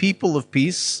Palestinian people of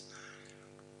peace.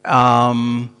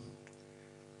 The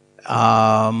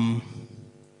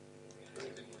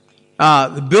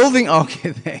building,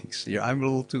 okay, thanks. Yeah, I'm a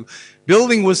little too.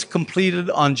 Building was completed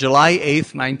on July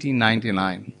 8th,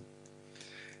 1999.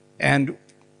 And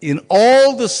in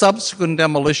all the subsequent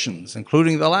demolitions,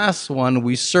 including the last one,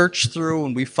 we searched through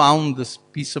and we found this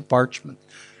piece of parchment.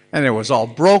 And it was all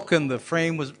broken, the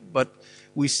frame was, but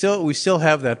we still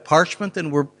have that parchment, and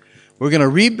we're going to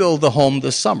rebuild the home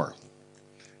this summer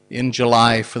in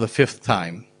July for the 5th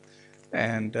time.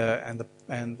 And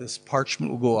this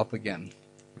parchment will go up again.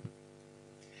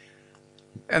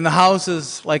 And the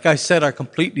houses, like I said, are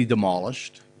completely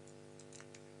demolished.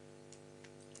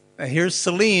 And here's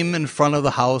Salim in front of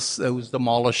the house that was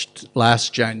demolished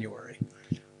last January.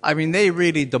 I mean, they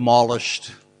really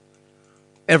demolished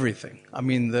everything. I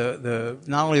mean, the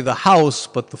not only the house,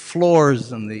 but the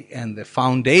floors and the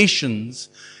foundations,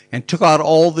 and took out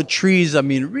all the trees. I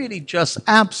mean, really just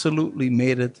absolutely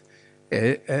made it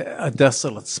a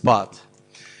desolate spot.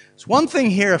 So one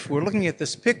thing here, if we're looking at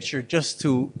this picture, just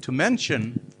to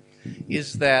mention,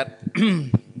 is that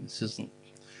this isn't.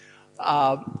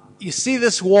 You see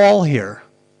this wall here?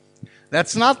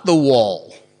 That's not the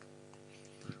wall.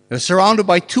 They're surrounded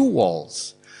by 2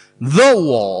 walls. The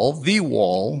wall,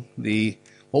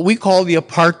 what we call the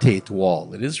apartheid wall,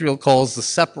 that Israel calls the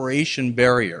separation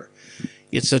barrier.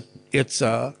 It's a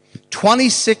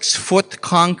 26-foot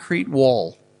concrete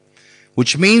wall,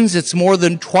 which means it's more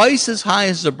than twice as high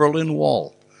as the Berlin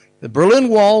Wall. The Berlin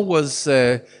Wall was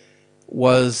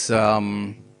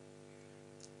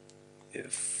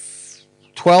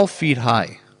 12 feet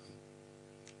high.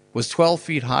 Was 12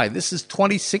 feet high. This is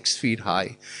 26 feet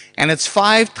high. And it's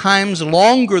 5 times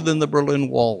longer than the Berlin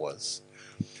Wall was.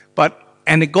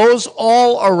 And it goes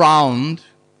all around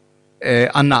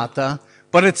Anata,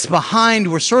 but it's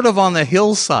behind. We're sort of on the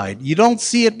hillside. You don't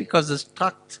see it because it's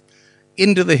tucked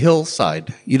into the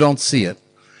hillside. You don't see it.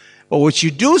 But what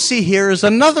you do see here is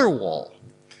another wall,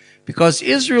 because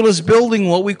Israel is building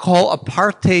what we call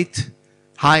apartheid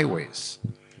highways.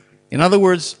 In other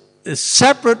words,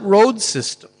 separate road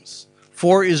systems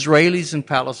for Israelis and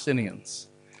Palestinians.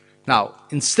 Now,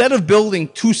 instead of building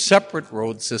two separate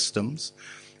road systems,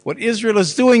 what Israel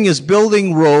is doing is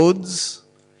building roads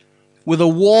with a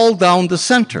wall down the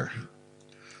center.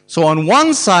 So on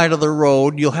one side of the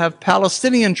road, you'll have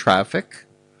Palestinian traffic,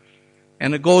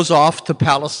 and it goes off to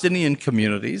Palestinian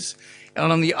communities.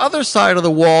 And on the other side of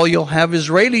the wall, you'll have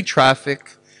Israeli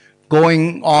traffic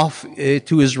going off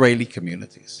to Israeli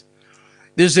communities.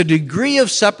 There's a degree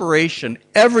of separation.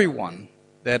 Everyone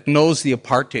that knows the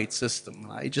apartheid system,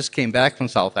 I just came back from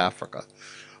South Africa,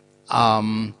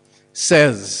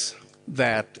 says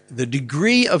that the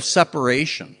degree of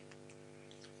separation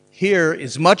here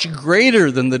is much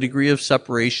greater than the degree of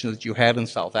separation that you had in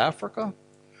South Africa.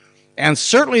 And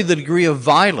certainly the degree of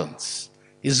violence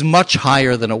is much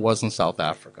higher than it was in South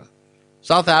Africa.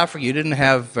 South Africa, you didn't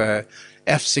have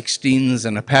F-16s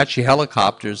and Apache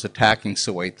helicopters attacking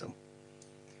Soweto.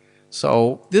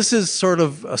 So this is sort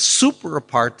of a super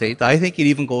apartheid. I think it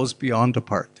even goes beyond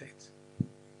apartheid.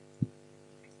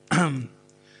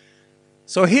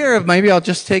 So here, maybe I'll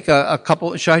just take a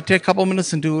couple, should I take a couple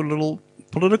minutes and do a little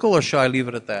political, or should I leave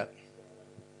it at that?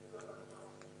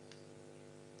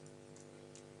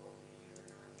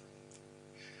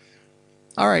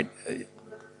 All right.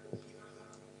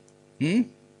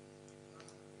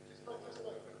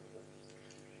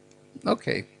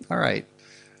 Okay, all right.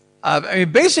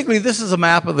 Basically, this is a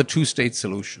map of the two-state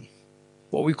solution,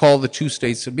 what we call the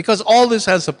two-state solution, because all this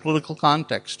has a political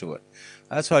context to it.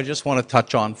 That's what I just want to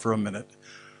touch on for a minute.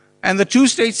 And the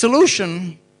two-state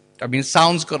solution,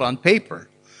 sounds good on paper.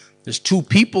 There's two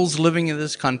peoples living in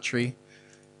this country.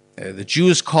 The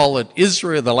Jews call it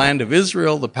Israel, the land of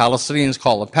Israel. The Palestinians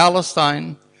call it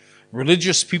Palestine.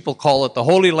 Religious people call it the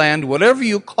Holy Land. Whatever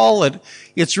you call it,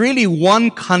 it's really one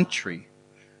country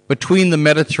between the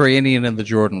Mediterranean and the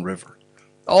Jordan River.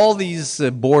 All these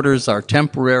borders are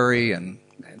temporary and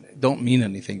don't mean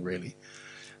anything really.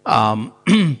 And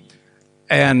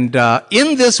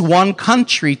in this one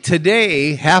country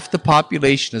today, half the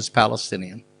population is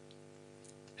Palestinian.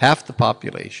 Half the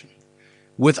population.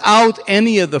 Without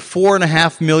any of the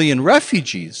 4.5 million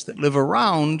refugees that live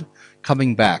around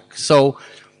coming back. So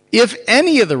if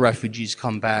any of the refugees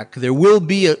come back, there will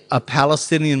be a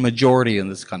Palestinian majority in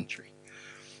this country.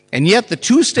 And yet the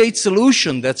two-state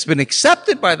solution that's been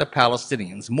accepted by the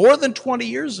Palestinians more than 20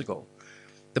 years ago,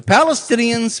 the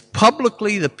Palestinians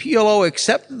publicly, the PLO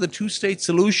accepted the two-state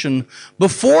solution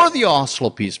before the Oslo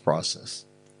peace process.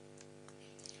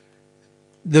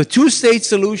 The two-state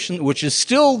solution, which is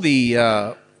still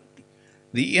the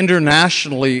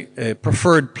internationally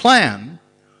preferred plan,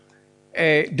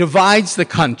 divides the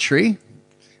country,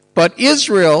 but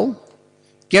Israel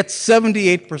gets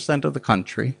 78% of the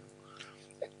country.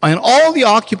 And all the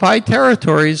occupied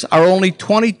territories are only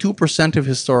 22% of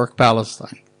historic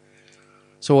Palestine.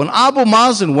 So when Abu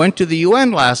Mazen went to the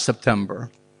UN last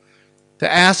September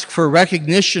to ask for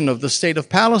recognition of the state of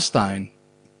Palestine,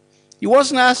 he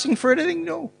wasn't asking for anything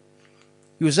new.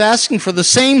 He was asking for the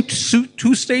same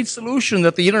two-state solution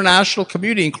that the international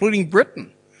community, including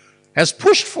Britain, has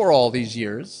pushed for all these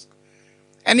years.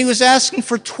 And he was asking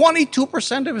for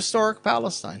 22% of historic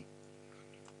Palestine.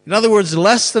 In other words,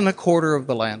 less than a quarter of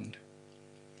the land.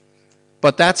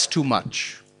 But that's too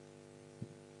much.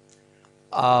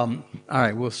 All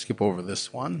right, we'll skip over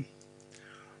this one.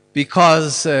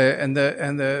 Because, all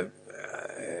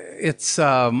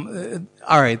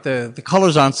right, the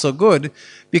colors aren't so good.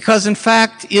 Because, in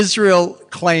fact, Israel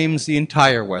claims the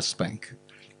entire West Bank,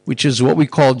 which is what we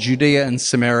call Judea and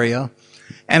Samaria,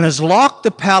 and has locked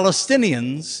the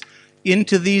Palestinians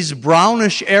into these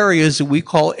brownish areas that we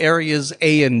call areas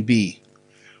A and B,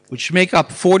 which make up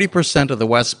 40% of the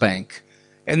West Bank,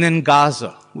 and then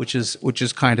Gaza, which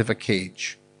is kind of a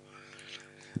cage.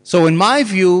 So in my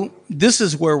view, this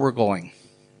is where we're going.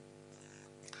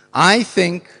 I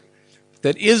think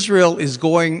that Israel is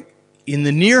going in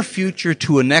the near future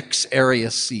to annex Area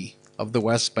C of the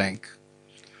West Bank.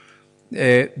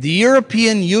 The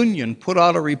European Union put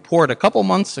out a report a couple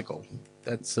months ago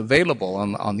that's available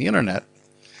on the internet,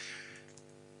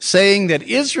 saying that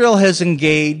Israel has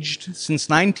engaged since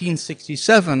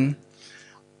 1967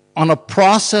 on a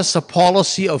process, a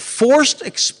policy of forced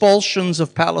expulsions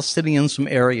of Palestinians from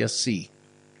Area C.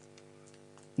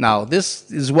 Now,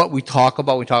 this is what we talk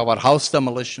about. We talk about house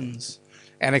demolitions.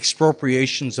 and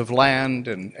expropriations of land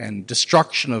and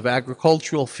destruction of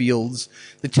agricultural fields,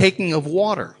 the taking of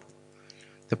water.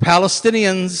 The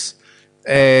Palestinians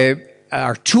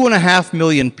are 2.5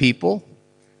 million people,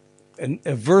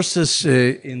 versus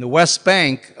in the West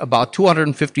Bank about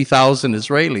 250,000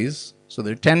 Israelis, so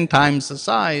they're 10 times the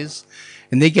size,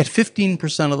 and they get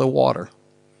 15% of the water.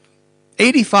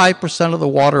 85% of the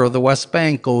water of the West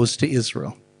Bank goes to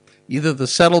Israel, either the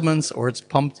settlements or it's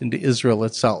pumped into Israel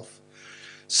itself.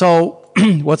 So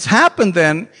what's happened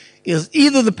then is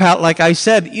either the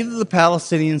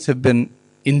Palestinians have been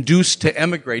induced to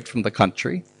emigrate from the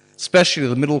country, especially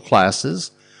the middle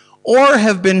classes, or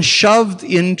have been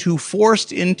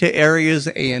forced into areas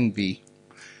A and B.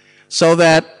 So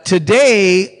that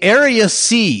today, Area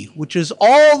C, which is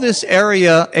all this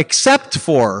area except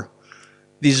for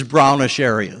these brownish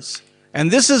areas,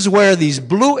 and this is where these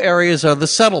blue areas are the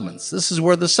settlements. This is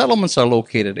where the settlements are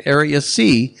located. Area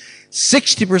C,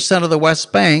 60% of the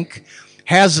West Bank,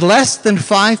 has less than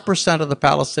 5% of the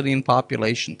Palestinian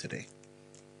population today.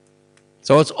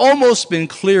 So it's almost been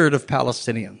cleared of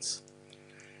Palestinians.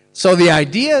 So the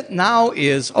idea now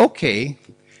is, okay,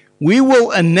 we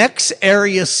will annex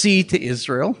Area C to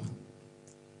Israel,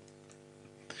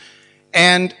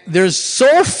 and there's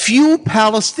so few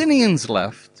Palestinians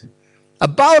left,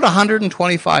 about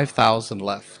 125,000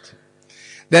 left,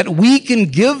 that we can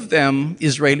give them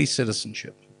Israeli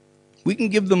citizenship. We can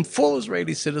give them full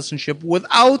Israeli citizenship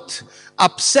without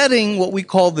upsetting what we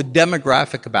call the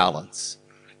demographic balance.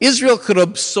 Israel could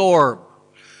absorb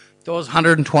those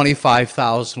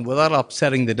 125,000 without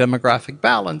upsetting the demographic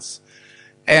balance,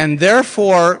 and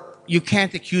therefore you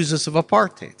can't accuse us of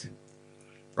apartheid,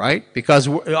 right? Because,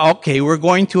 we're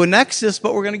going to annex this,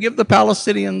 but we're going to give the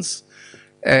Palestinians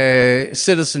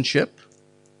citizenship,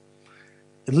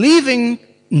 leaving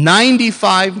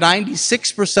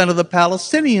 96% of the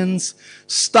Palestinians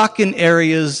stuck in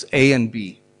areas A and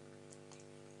B,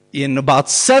 in about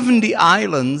 70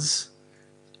 islands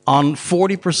on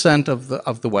 40%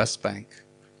 of the West Bank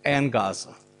and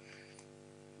Gaza.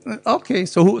 Okay,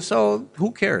 so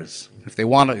who cares? If they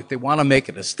want to make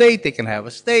it a state, they can have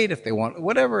a state. If they want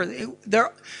whatever,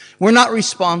 we're not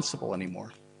responsible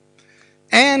anymore.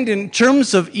 And in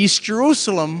terms of East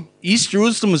Jerusalem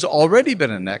has already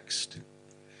been annexed.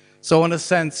 So in a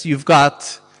sense, you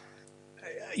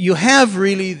have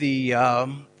really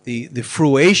the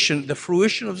fruition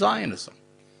of Zionism.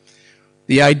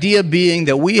 The idea being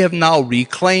that we have now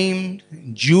reclaimed,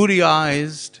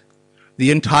 Judaized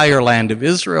the entire land of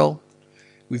Israel.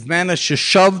 We've managed to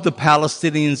shove the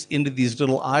Palestinians into these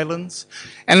little islands.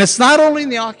 And it's not only in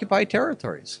the occupied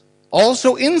territories,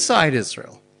 also inside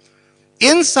Israel.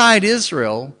 Inside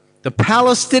Israel, the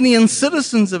Palestinian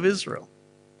citizens of Israel,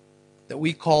 that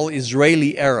we call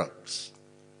Israeli Arabs,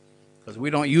 because we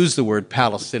don't use the word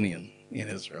Palestinian in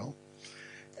Israel,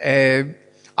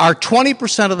 are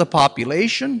 20% of the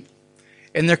population,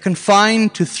 and they're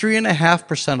confined to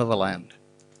 3.5% of the land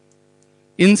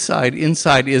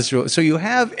inside Israel. So you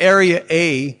have Area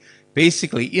A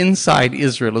basically inside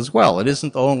Israel as well. It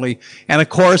isn't only, and of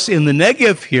course in the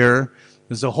Negev here,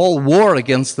 there's a whole war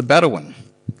against the Bedouin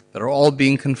that are all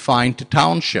being confined to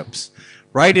townships.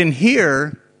 Right in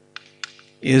here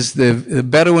is the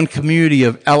Bedouin community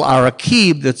of El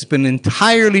Araqib that's been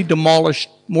entirely demolished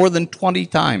more than 20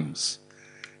 times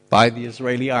by the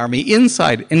Israeli army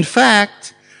inside. In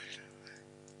fact,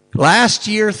 last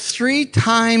year, 3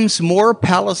 times more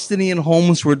Palestinian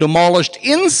homes were demolished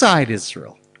inside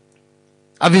Israel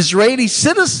of Israeli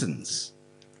citizens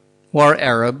who are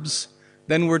Arabs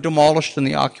than were demolished in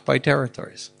the occupied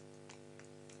territories.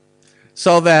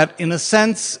 So that, in a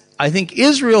sense, I think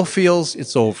Israel feels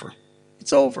it's over.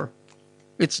 It's over.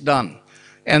 It's done.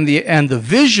 And the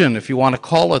vision, if you want to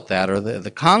call it that, or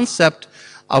the concept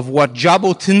of what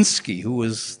Jabotinsky, who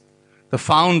was the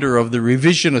founder of the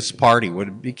revisionist party,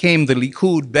 what became the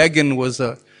Likud, Begin was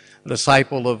a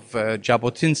disciple of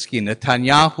Jabotinsky,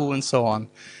 Netanyahu, and so on.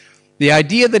 The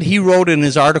idea that he wrote in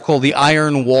his article, The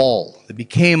Iron Wall, that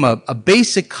became a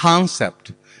basic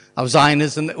concept of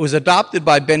Zionism that was adopted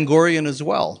by Ben-Gurion as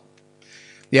well.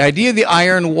 The idea of the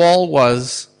Iron Wall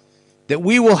was that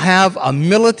we will have a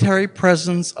military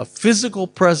presence, a physical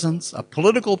presence, a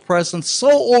political presence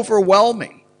so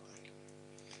overwhelming.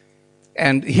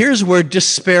 And here's where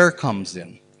despair comes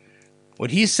in.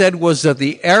 What he said was that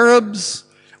the Arabs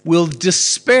will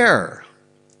despair.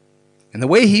 And the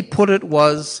way he put it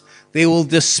was, they will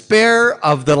despair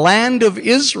of the land of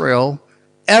Israel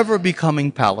ever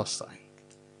becoming Palestine.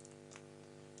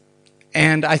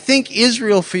 And I think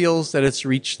Israel feels that it's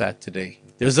reached that today.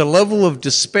 There's a level of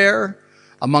despair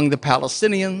among the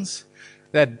Palestinians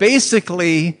that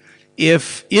basically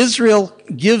if Israel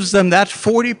gives them that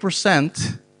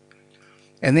 40%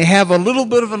 and they have a little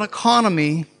bit of an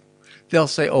economy, they'll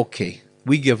say, okay,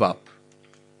 we give up.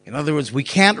 In other words, we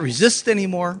can't resist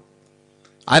anymore.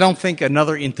 I don't think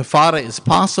another intifada is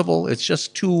possible. It's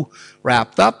just too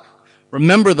wrapped up.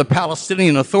 Remember, the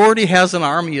Palestinian Authority has an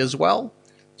army as well.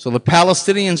 So the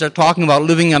Palestinians are talking about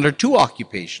living under two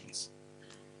occupations.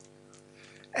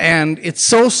 And it's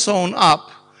so sewn up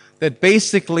that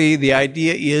basically the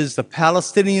idea is the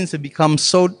Palestinians have become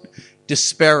so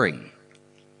despairing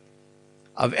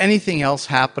of anything else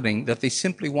happening that they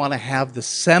simply want to have the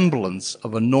semblance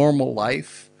of a normal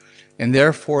life, and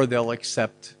therefore they'll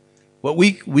accept what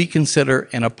we consider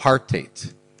an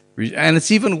apartheid. And it's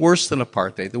even worse than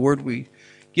apartheid. The word we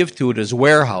give to it is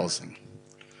warehousing.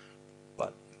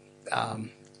 But,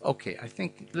 okay, I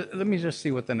think, let me just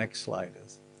see what the next slide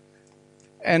is.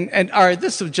 And all right,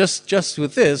 this is just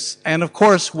with this. And of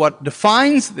course, what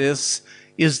defines this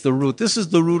is the root. This is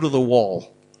the root of the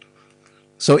wall.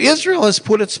 So Israel has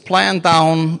put its plan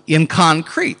down in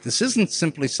concrete. This isn't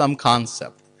simply some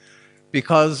concept.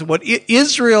 Because what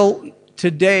Israel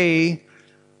today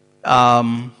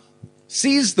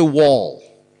sees the wall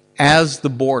as the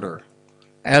border.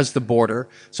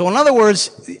 So in other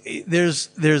words,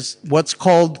 there's what's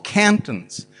called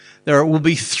cantons. There will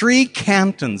be 3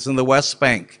 cantons in the West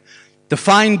Bank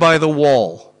defined by the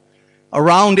wall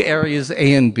around areas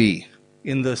A and B.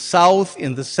 In the south,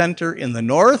 in the center, in the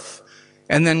north,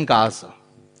 and then Gaza.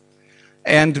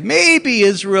 And maybe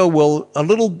Israel will a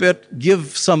little bit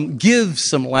give some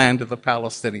land to the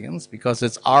Palestinians because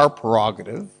it's our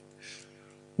prerogative.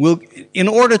 In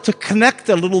order to connect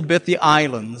a little bit the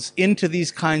islands into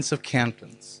these kinds of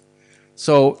cantons.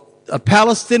 So a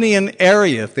Palestinian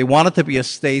area, if they want it to be a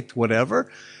state,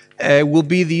 whatever, will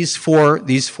be these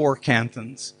four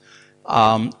cantons.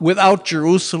 Without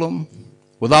Jerusalem,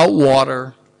 without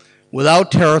water,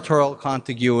 without territorial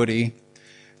contiguity,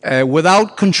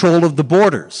 without control of the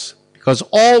borders, because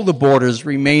all the borders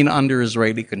remain under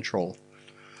Israeli control.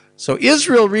 So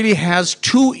Israel really has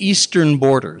 2 eastern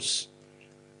borders.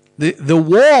 The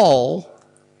wall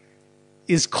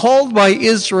is called by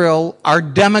Israel our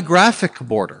demographic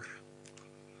border.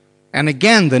 And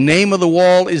again, the name of the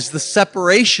wall is the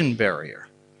separation barrier.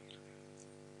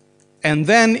 And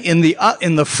then in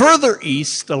the further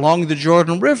east, along the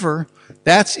Jordan River,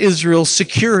 that's Israel's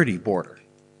security border,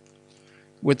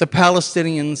 with the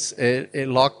Palestinians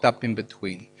locked up in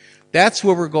between. That's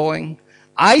where we're going.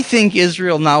 I think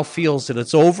Israel now feels that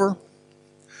it's over.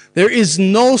 There is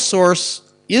no source,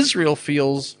 Israel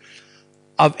feels,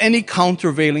 of any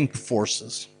countervailing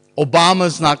forces. Obama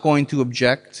is not going to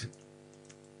object.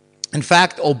 In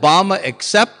fact, Obama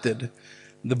accepted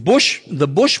the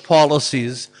Bush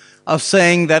policies of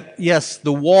saying that, yes,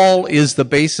 the wall is the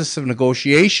basis of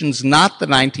negotiations, not the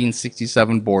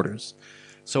 1967 borders.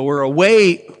 So we're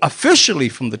away officially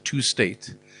from the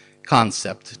 2-state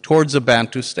concept towards a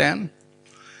Bantustan.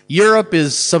 Europe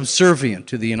is subservient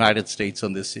to the United States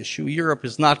on this issue. Europe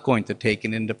is not going to take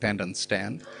an independent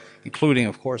stand, including,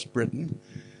 of course, Britain.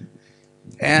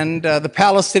 And the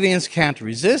Palestinians can't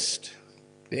resist.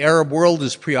 The Arab world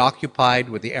is preoccupied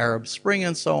with the Arab Spring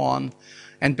and so on.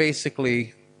 And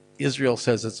basically, Israel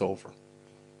says it's over.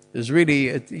 There's really,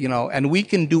 and we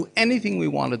can do anything we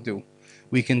want to do.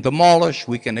 We can demolish,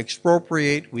 we can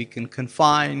expropriate, we can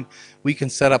confine, we can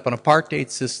set up an apartheid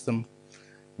system,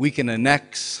 we can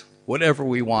annex, whatever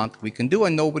we want, we can do,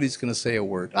 and nobody's going to say a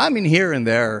word. I mean, here and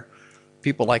there,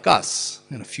 people like us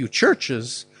and a few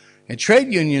churches and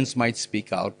trade unions might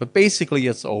speak out, but basically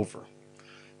it's over.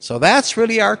 So that's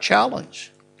really our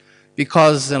challenge.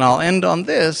 Because, and I'll end on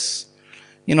this,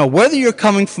 whether you're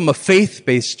coming from a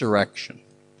faith-based direction,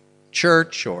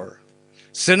 church or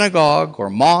synagogue or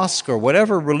mosque or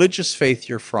whatever religious faith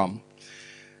you're from,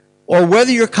 or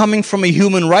whether you're coming from a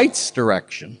human rights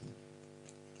direction,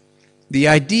 the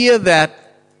idea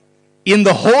that in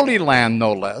the Holy Land,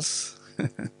 no less,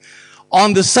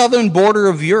 on the southern border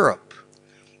of Europe,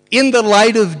 in the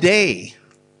light of day,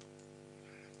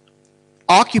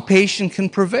 occupation can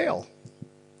prevail.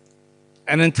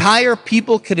 An entire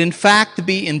people can in fact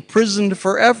be imprisoned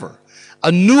forever.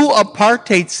 A new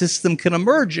apartheid system can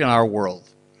emerge in our world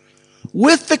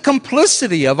with the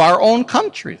complicity of our own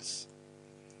countries.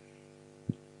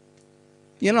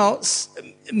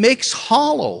 It makes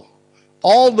hollow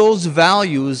all those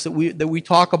values that we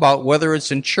talk about, whether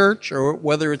it's in church or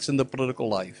whether it's in the political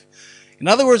life. In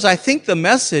other words, I think the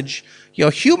message,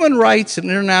 human rights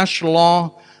and international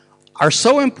law are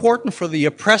so important for the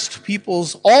oppressed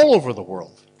peoples all over the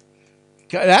world.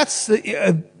 That's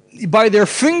by their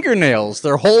fingernails,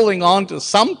 they're holding on to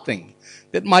something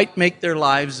that might make their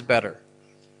lives better.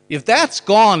 If that's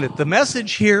gone, if the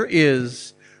message here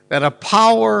is that a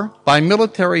power by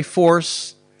military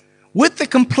force, with the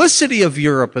complicity of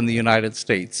Europe and the United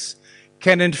States,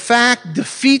 can in fact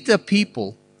defeat a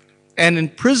people and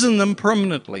imprison them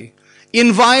permanently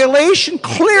in violation,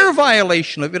 clear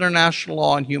violation of international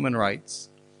law and human rights,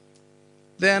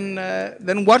 then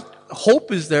what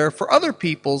hope is there for other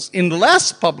peoples in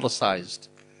less publicized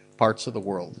parts of the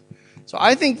world? So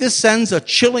I think this sends a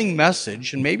chilling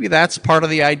message, and maybe that's part of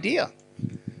the idea.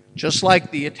 Just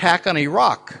like the attack on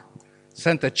Iraq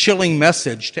sent a chilling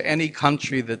message to any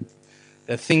country that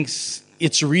thinks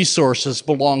its resources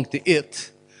belong to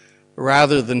it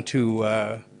rather than to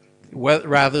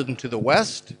the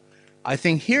West. I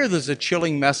think here there's a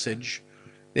chilling message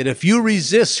that if you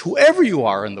resist, whoever you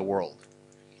are in the world,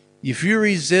 if you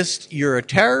resist, you're a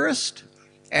terrorist,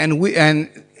 and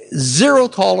zero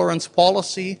tolerance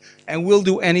policy, and we'll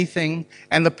do anything.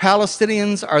 And the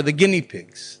Palestinians are the guinea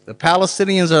pigs. The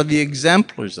Palestinians are the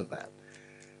exemplars of that.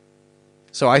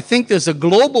 So I think there's a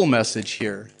global message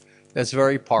here that's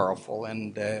very powerful.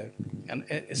 And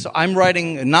so I'm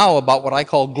writing now about what I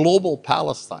call global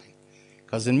Palestine,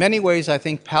 because in many ways I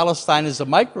think Palestine is a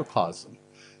microcosm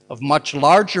of much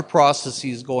larger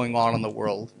processes going on in the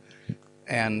world.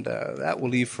 And that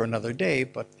we'll leave for another day,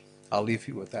 but I'll leave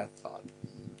you with that thought.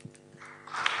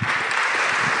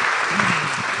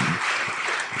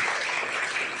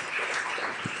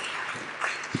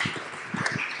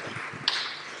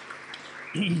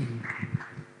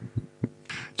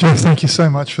 Jeff, thank you so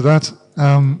much for that.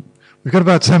 We've got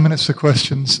about 10 minutes for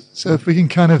questions, so if we can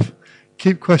kind of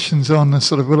keep questions on a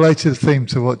sort of related theme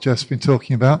to what Jeff's been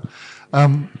talking about.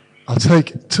 I'll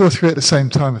take 2 or 3 at the same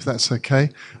time, if that's okay,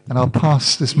 and I'll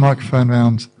pass this microphone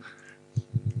round.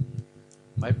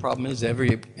 My problem is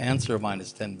every answer of mine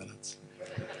is 10 minutes.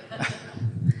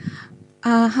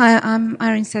 Hi, I'm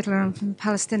Irene Sedler. I'm from the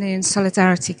Palestinian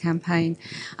Solidarity Campaign.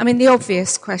 I mean, the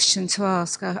obvious question to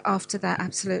ask after that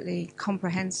absolutely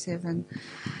comprehensive and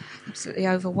absolutely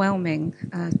overwhelming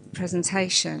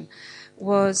presentation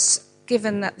was,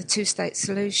 given that the two-state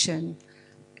solution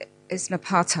is an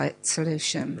apartheid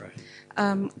solution,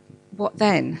 right, what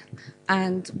then?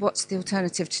 And what's the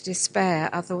alternative to despair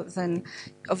other than,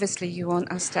 obviously you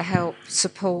want us to help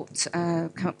support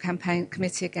campaign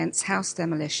committee against house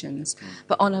demolitions,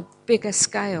 but on a bigger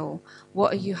scale,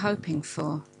 what are you hoping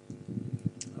for?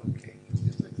 Okay.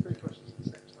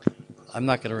 I'm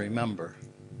not going to remember.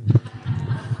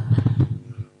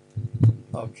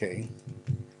 Okay.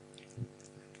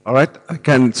 All right, I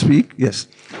can speak? Yes.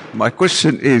 My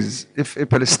question is, if a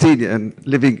Palestinian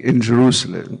living in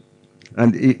Jerusalem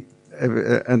and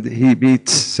he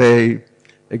meets, say,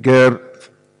 a girl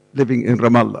living in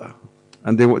Ramallah,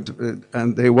 and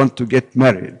they want to get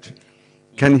married,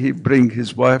 can he bring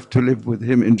his wife to live with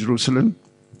him in Jerusalem?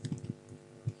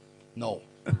 No.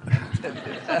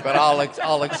 But I'll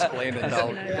explain it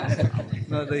now.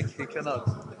 No, he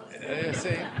cannot.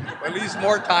 See, at least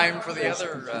more time for the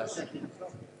other.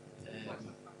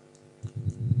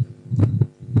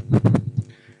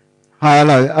 Hi,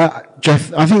 hello.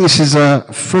 Jeff, I think this is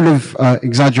full of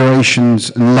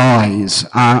exaggerations and lies.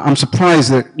 I'm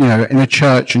surprised that, in a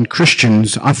church and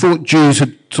Christians, I thought Jews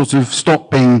had sort of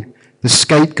stopped being the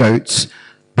scapegoats.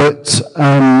 But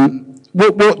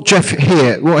what Jeff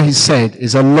here, what he said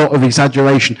is a lot of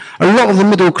exaggeration. A lot of the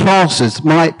middle classes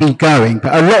might be going,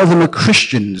 but a lot of them are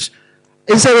Christians.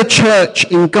 Is there a church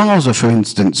in Gaza, for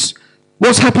instance?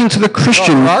 What's happening to the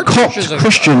Copts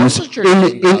Christians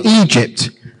in Egypt?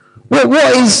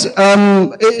 What is,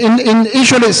 in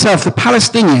Israel itself, the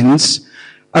Palestinians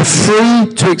are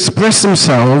free to express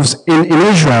themselves in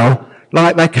Israel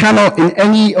like they cannot in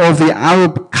any of the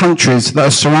Arab countries that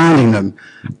are surrounding them.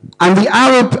 And the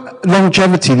Arab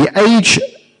longevity, the age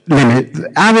limit,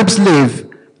 the Arabs live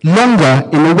longer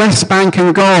in the West Bank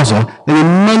and Gaza than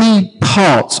in many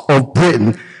parts of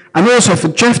Britain. And also for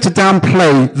Jeff to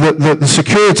downplay the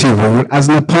security rule as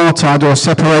an apartheid or a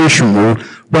separation rule,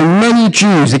 when many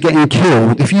Jews are getting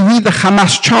killed. If you read the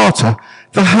Hamas Charter,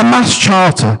 the Hamas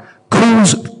Charter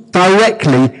calls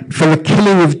directly for the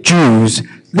killing of Jews.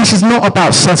 This is not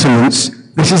about settlements.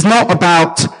 This is not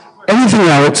about anything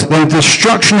else than the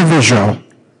destruction of Israel.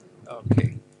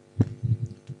 Okay.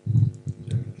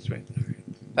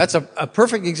 That's a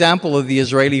perfect example of the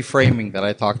Israeli framing that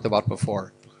I talked about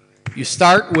before. You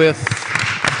start with,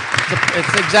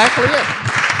 it's exactly it.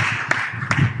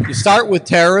 You start with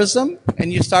terrorism,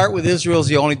 and you start with Israel's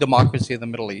the only democracy in the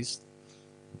Middle East.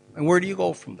 And where do you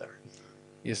go from there?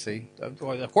 You see? Of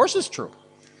course it's true.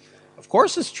 Of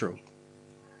course it's true.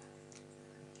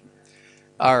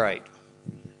 All right.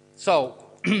 So,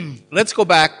 let's go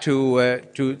back to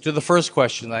the first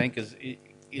question. I think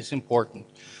is important.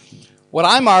 What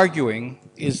I'm arguing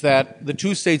is that the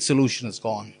two-state solution is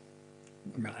gone.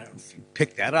 I mean, I don't know if you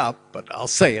picked that up, but I'll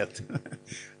say it.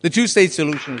 The two-state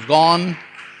solution is gone.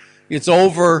 It's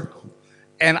over.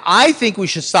 And I think we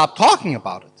should stop talking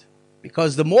about it.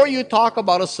 Because the more you talk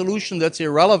about a solution that's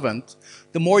irrelevant,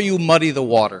 the more you muddy the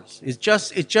waters. It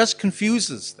just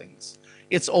confuses things.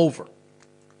 It's over.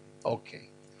 Okay.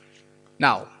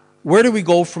 Now, where do we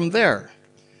go from there?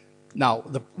 Now,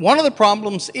 one of the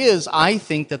problems is, I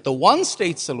think, that the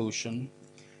one-state solution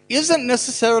isn't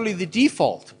necessarily the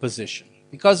default position,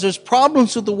 because there's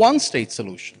problems with the one-state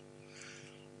solution.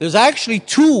 There's actually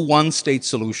two one-state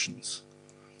solutions.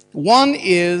 One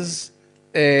is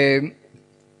a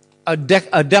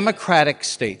democratic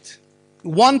state.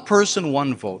 One person,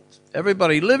 one vote.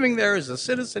 Everybody living there is a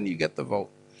citizen, you get the vote.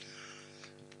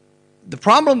 The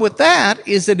problem with that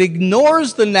is it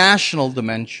ignores the national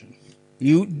dimension.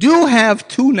 You do have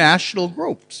two national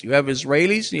groups. You have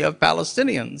Israelis and you have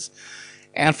Palestinians.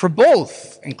 And for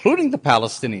both, including the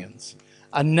Palestinians,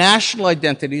 a national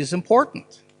identity is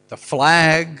important. The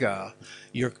flag, a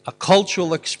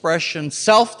cultural expression,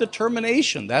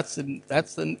 self-determination. That's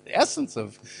the essence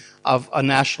of a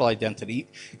national identity.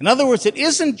 In other words, it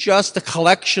isn't just a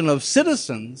collection of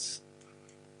citizens,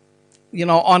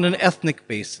 on an ethnic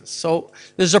basis. So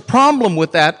there's a problem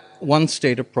with that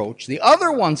one-state approach. The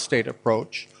other one-state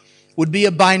approach would be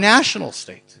a binational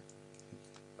state,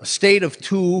 a state of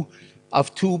two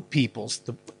peoples.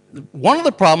 One of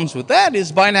the problems with that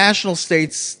is binational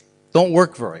states don't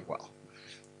work very well.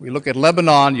 We look at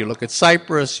Lebanon, you look at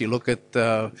Cyprus, you look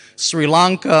at Sri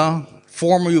Lanka,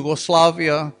 former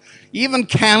Yugoslavia. Even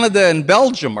Canada and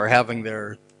Belgium are having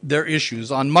their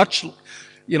issues on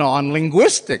on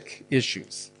linguistic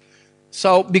issues.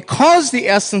 So because the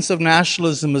essence of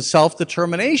nationalism is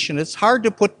self-determination, it's hard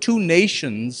to put two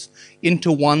nations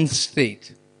into one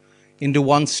state,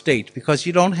 because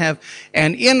you don't have,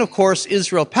 and in, of course,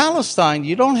 Israel-Palestine,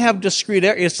 you don't have discrete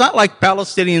areas. It's not like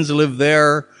Palestinians live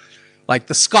there, like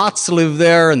the Scots live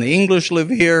there, and the English live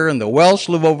here, and the Welsh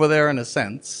live over there, in a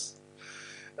sense.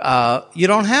 You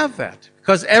don't have that,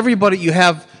 because you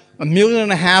have 1.5 million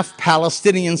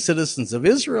Palestinian citizens of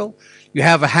Israel. You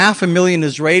have 500,000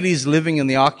 Israelis living in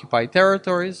the occupied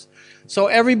territories. So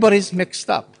everybody's mixed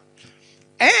up.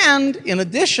 And in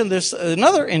addition, there's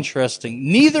another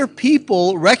interesting, neither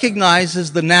people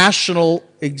recognizes the national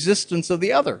existence of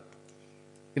the other.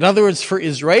 In other words, for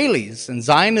Israelis and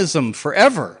Zionism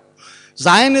forever,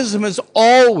 Zionism has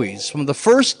always, from the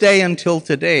first day until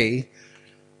today,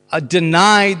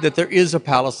 denied that there is a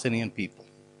Palestinian people.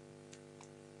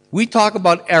 We talk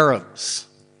about Arabs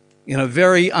in a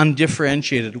very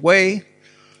undifferentiated way.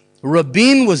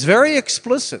 Rabin was very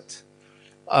explicit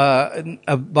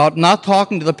about not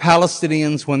talking to the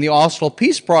Palestinians when the Oslo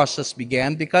peace process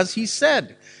began, because he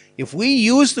said, if we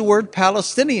use the word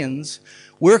Palestinians,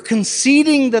 we're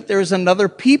conceding that there's another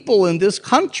people in this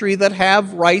country that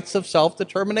have rights of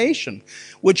self-determination,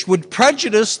 which would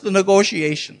prejudice the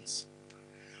negotiations.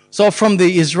 So from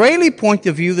the Israeli point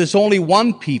of view, there's only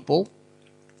one people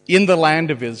in the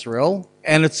land of Israel,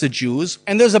 and it's the Jews.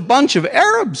 And there's a bunch of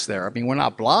Arabs there. I mean, we're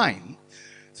not blind.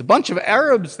 There's a bunch of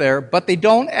Arabs there, but they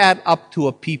don't add up to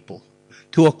a people,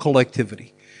 to a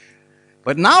collectivity.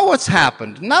 But now what's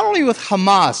happened, not only with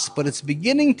Hamas, but it's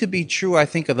beginning to be true, I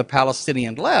think, of the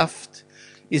Palestinian left,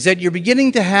 is that you're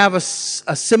beginning to have a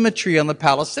symmetry on the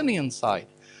Palestinian side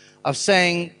of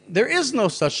saying there is no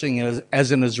such thing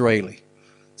as an Israeli.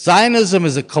 Zionism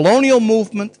is a colonial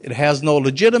movement. It has no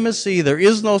legitimacy. There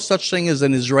is no such thing as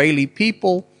an Israeli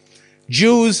people.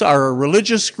 Jews are a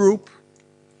religious group.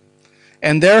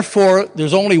 And therefore,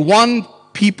 there's only one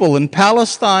people in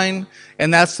Palestine,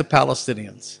 and that's the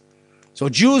Palestinians. So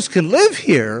Jews can live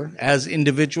here as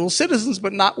individual citizens,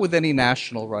 but not with any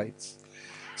national rights.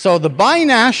 So the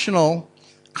binational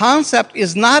concept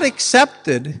is not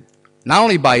accepted, not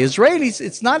only by Israelis,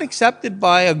 it's not accepted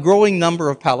by a growing number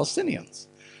of Palestinians.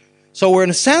 So we're, in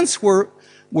a sense, we're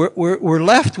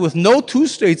left with no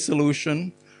two-state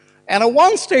solution and a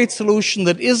one-state solution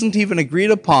that isn't even agreed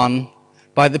upon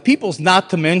by the peoples, not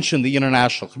to mention the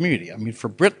international community. I mean, for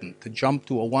Britain to jump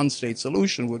to a one-state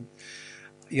solution would,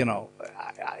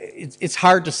 it's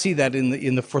hard to see that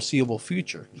in the foreseeable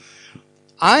future.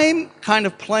 I'm kind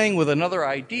of playing with another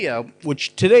idea,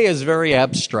 which today is very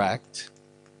abstract,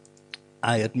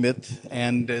 I admit,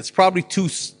 and it's probably too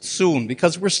soon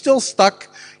because we're still stuck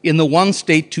in the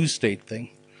one-state, two-state thing.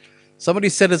 Somebody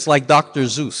said it's like Dr.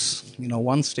 Seuss,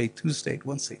 one state, two state,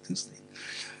 one state, two state.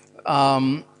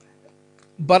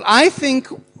 But I think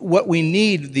what we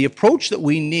need, the approach that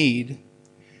we need,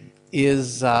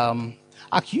 can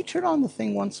you turn on the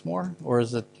thing once more, or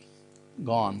is it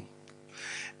gone?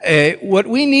 What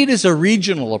we need is a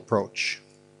regional approach.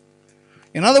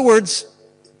 In other words,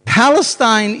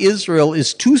 Palestine, Israel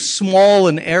is too small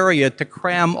an area to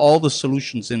cram all the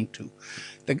solutions into.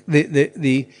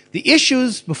 The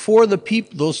issues before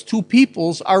those two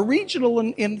peoples are regional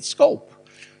in scope.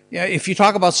 If you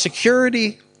talk about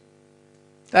security,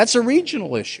 that's a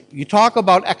regional issue. You talk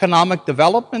about economic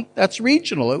development, that's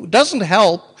regional. It doesn't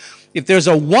help if there's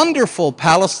a wonderful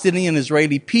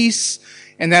Palestinian-Israeli peace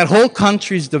and that whole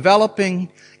country's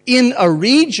developing in a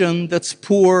region that's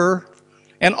poor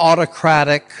and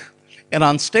autocratic and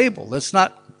unstable. That's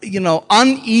not,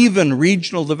 uneven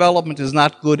regional development is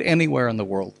not good anywhere in the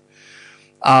world.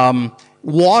 The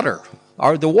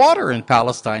water in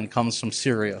Palestine comes from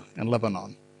Syria and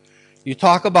Lebanon. You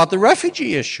talk about the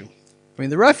refugee issue. I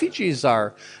mean, the refugees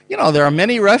are, there are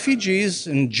many refugees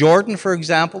in Jordan, for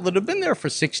example, that have been there for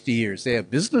 60 years. They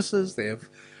have businesses, their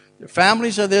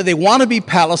families are there. They want to be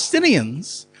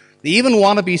Palestinians. They even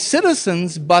want to be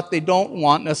citizens, but they don't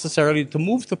want necessarily to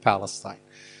move to Palestine.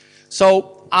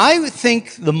 So I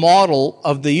think the model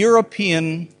of the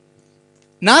European,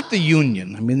 not the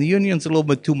Union. I mean, the Union's a little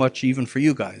bit too much even for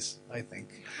you guys, I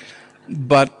think.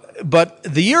 But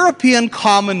the European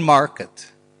common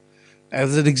market,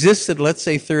 as it existed, let's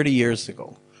say, 30 years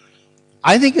ago,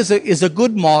 I think is a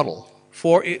good model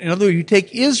for, in other words, you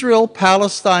take Israel,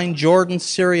 Palestine, Jordan,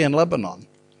 Syria, and Lebanon.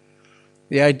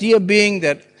 The idea being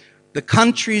that the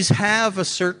countries have a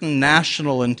certain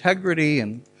national integrity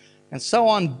and so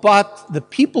on, but the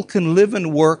people can live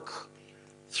and work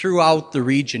throughout the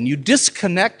region. You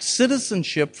disconnect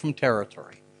citizenship from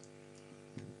territory.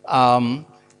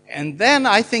 And then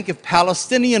I think if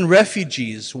Palestinian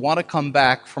refugees want to come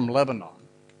back from Lebanon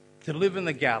to live in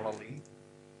the Galilee,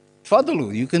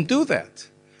 tfadaloo, you can do that.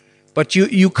 But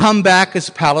you come back as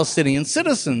Palestinian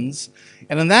citizens,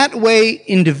 and in that way,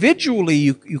 individually,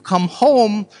 you come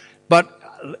home, but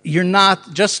you're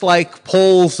not, just like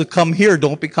Poles that come here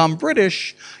don't become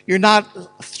British, you're not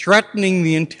threatening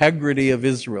the integrity of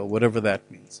Israel, whatever that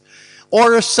means.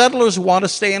 Or if settlers want to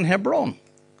stay in Hebron,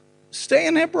 stay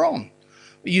in Hebron.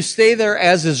 You stay there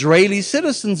as Israeli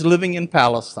citizens living in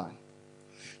Palestine.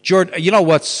 Jordan,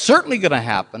 what's certainly going to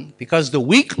happen, because the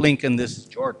weak link in this is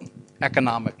Jordan,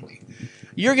 economically.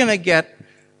 You're going to get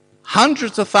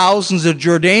hundreds of thousands of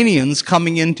Jordanians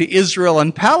coming into Israel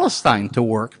and Palestine to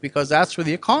work, because that's where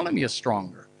the economy is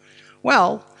stronger.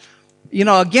 Well,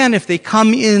 again, if they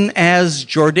come in as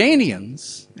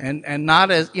Jordanians, and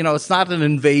not as, it's not an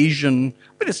invasion,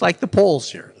 but it's like the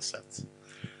Poles here, in a sense.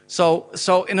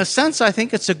 So in a sense, I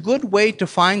think it's a good way to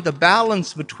find the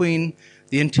balance between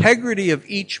the integrity of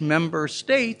each member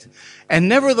state and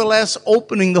nevertheless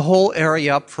opening the whole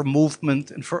area up for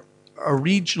movement and for a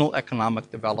regional economic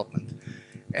development.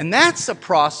 And that's a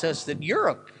process that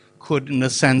Europe could, in a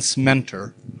sense,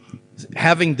 mentor,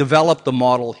 having developed the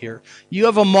model here. You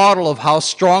have a model of how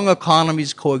strong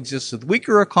economies coexist with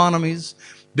weaker economies,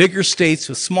 bigger states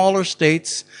with smaller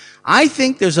states. I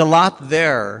think there's a lot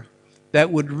there that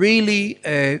would really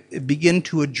begin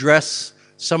to address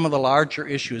some of the larger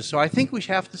issues. So I think we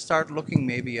have to start looking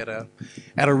maybe at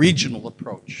a regional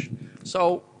approach.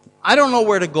 So I don't know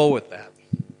where to go with that.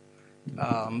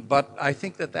 But I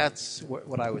think that's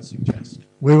what I would suggest.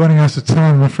 We're running out of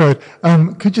time, I'm afraid.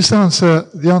 Could you just answer,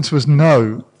 the answer was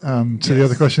no to the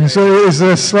other question. So is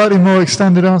there a slightly more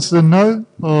extended answer than no?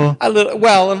 Or? A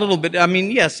little bit. I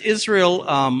mean, yes,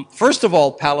 Israel, first of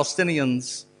all,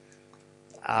 Palestinians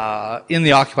in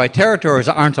the occupied territories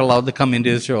aren't allowed to come into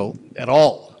Israel at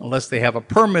all unless they have a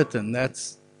permit, and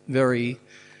that's very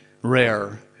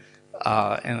rare.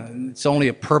 And it's only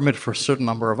a permit for a certain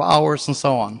number of hours and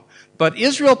so on. But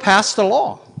Israel passed a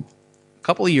law a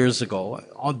couple of years ago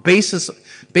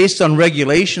based on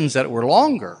regulations that were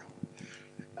longer,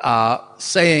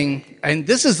 saying, and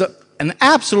this is an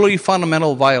absolutely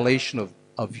fundamental violation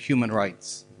of human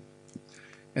rights.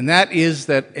 And that is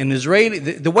that an Israeli,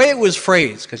 the way it was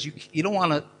phrased, because you don't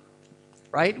want to,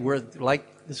 right? We're, like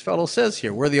this fellow says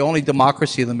here, we're the only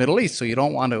democracy in the Middle East, so you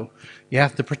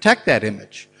have to protect that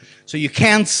image. So you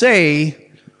can't say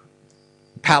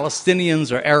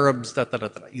Palestinians or Arabs,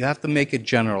 You have to make it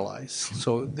generalized.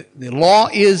 So the law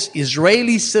is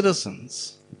Israeli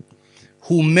citizens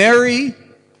who marry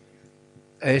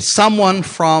someone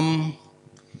from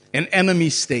an enemy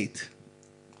state,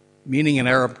 meaning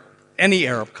any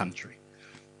Arab country,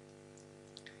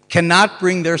 cannot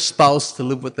bring their spouse to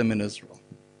live with them in Israel,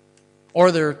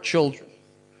 or their children.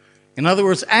 In other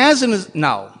words,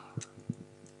 now,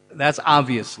 that's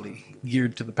obviously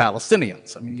geared to the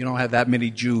Palestinians. I mean, you don't have that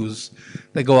many Jews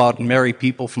that go out and marry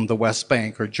people from the West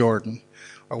Bank or Jordan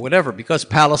or whatever, because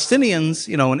Palestinians,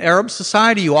 you know, in Arab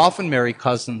society, you often marry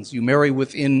cousins. You marry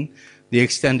within the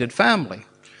extended family.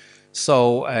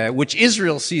 So, which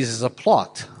Israel sees as a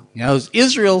plot. You know,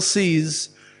 Israel sees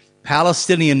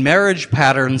Palestinian marriage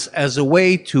patterns as a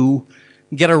way to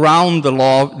get around the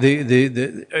law,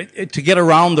 to get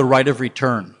around the right of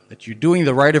return. That you're doing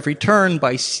the right of return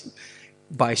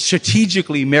by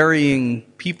strategically marrying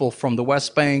people from the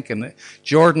West Bank and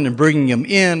Jordan and bringing them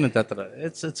in. And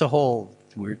It's a whole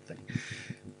weird thing.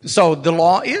 So the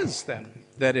law is then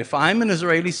that if I'm an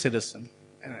Israeli citizen,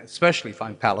 and especially if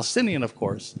I'm Palestinian, of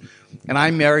course, and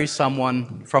I marry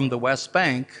someone from the West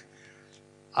Bank,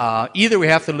 either we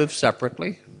have to live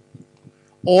separately,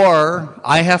 or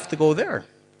I have to go there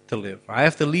to live. Or I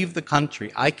have to leave the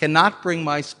country. I cannot bring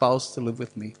my spouse to live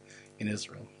with me in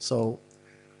Israel. So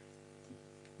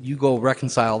you go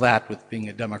reconcile that with being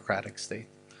a democratic state.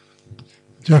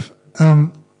 Jeff,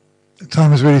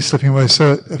 time is really slipping away.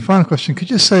 So a final question.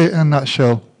 Could you say in a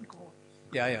nutshell,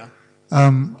 Yeah.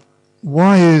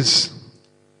 why is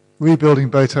rebuilding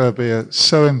Beit Arabiya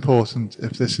so important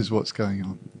if this is what's going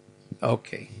on?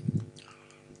 Okay.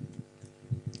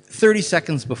 30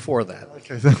 seconds before that.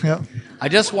 Okay, yeah. I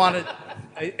just wanted,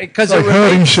 because Like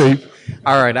herding sheep.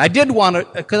 All right, I did want to,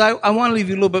 because I want to leave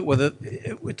you a little bit with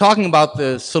it. We're talking about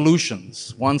the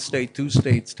solutions: 1 state, 2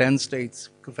 states, 10 states,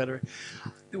 confederate.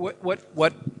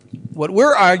 What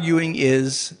we're arguing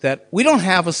is that we don't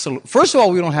have a solution. First of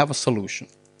all, we don't have a solution.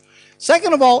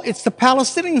 Second of all, it's the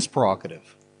Palestinians'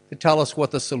 prerogative to tell us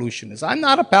what the solution is. I'm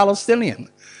not a Palestinian.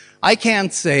 I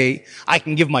can't say, I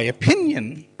can give my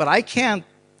opinion, but I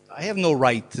have no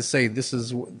right to say this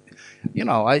is, you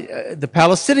know, the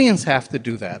Palestinians have to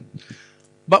do that.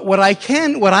 But what I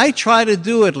try to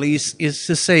do at least is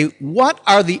to say, what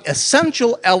are the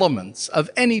essential elements of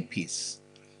any peace?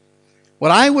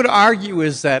 What I would argue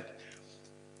is that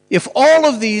if all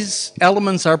of these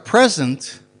elements are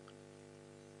present,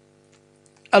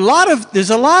 there's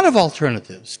a lot of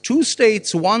alternatives. 2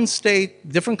 states, 1 state,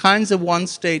 different kinds of 1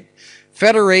 state,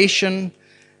 federation.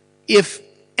 If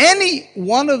any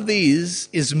one of these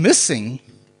is missing,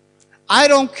 I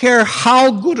don't care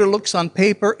how good it looks on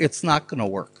paper, it's not going to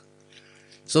work.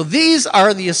 So these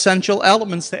are the essential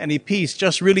elements to any peace.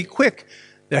 Just really quick,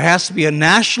 there has to be a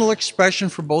national expression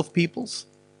for both peoples.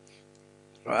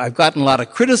 I've gotten a lot of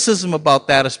criticism about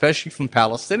that, especially from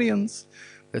Palestinians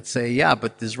that say, yeah,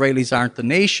 but the Israelis aren't the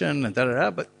nation, and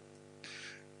but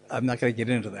I'm not going to get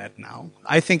into that now.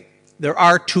 I think there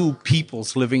are 2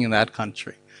 peoples living in that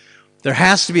country. There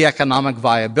has to be economic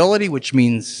viability, which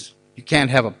means you can't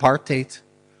have apartheid.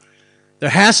 There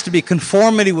has to be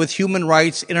conformity with human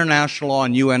rights, international law,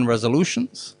 and UN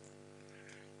resolutions.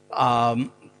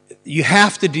 You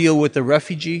have to deal with the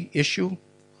refugee issue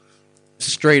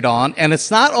straight on. And it's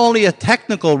not only a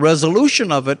technical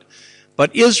resolution of it,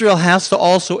 but Israel has to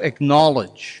also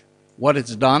acknowledge what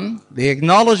it's done. The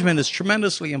acknowledgement is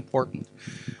tremendously important.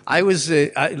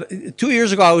 2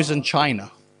 years ago, I was in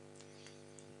China.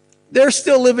 They're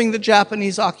still living the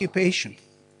Japanese occupation.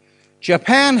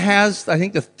 Japan has, I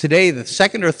think, today the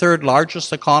 2nd or 3rd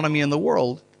largest economy in the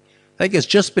world. I think it's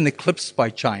just been eclipsed by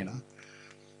China.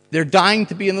 They're dying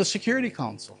to be in the Security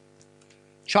Council.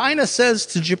 China says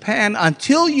to Japan,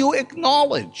 until you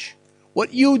acknowledge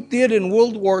what you did in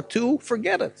World War II,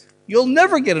 forget it. You'll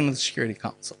never get into the Security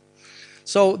Council.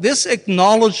 So this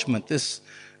acknowledgement, this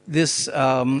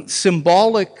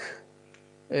symbolic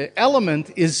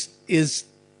element is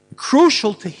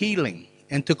crucial to healing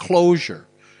and to closure.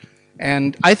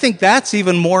 And I think that's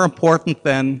even more important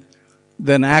than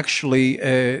actually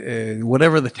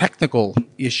whatever the technical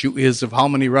issue is of how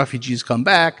many refugees come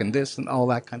back and this and all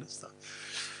that kind of stuff.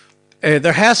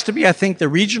 There has to be, I think, the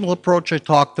regional approach I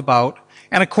talked about,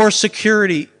 and of course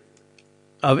security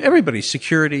of everybody's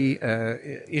security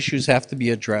issues have to be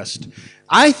addressed.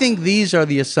 I think these are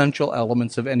the essential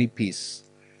elements of any peace.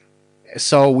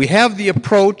 So we have the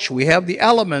approach, we have the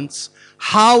elements.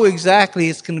 How exactly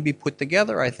it's going to be put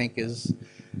together, I think, is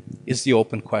the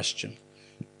open question.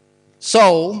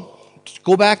 So, to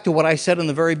go back to what I said in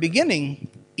the very beginning,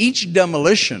 each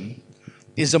demolition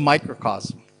is a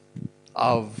microcosm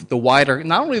of the wider,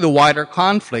 not only the wider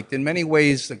conflict, in many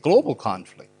ways the global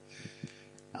conflict.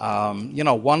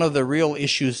 One of the real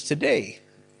issues today,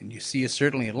 and you see it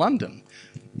certainly in London,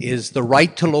 is the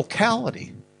right to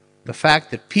locality. The fact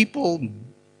that people,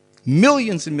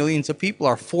 millions and millions of people,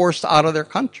 are forced out of their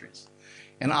countries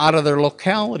and out of their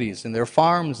localities and their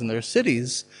farms and their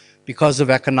cities because of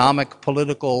economic,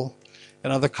 political,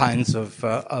 and other kinds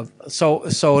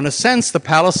so in a sense, the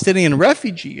Palestinian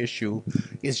refugee issue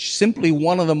is simply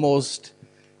one of the most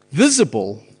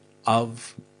visible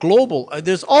of global.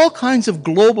 There's all kinds of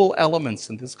global elements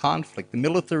in this conflict: the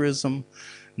militarism,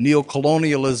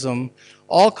 neocolonialism,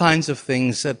 all kinds of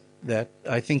things that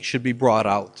I think should be brought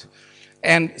out.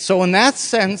 And so in that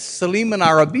sense, Salim and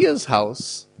Arabia's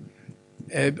house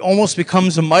almost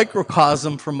becomes a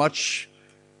microcosm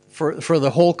for the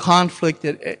whole conflict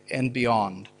and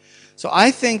beyond. So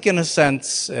I think, in a sense,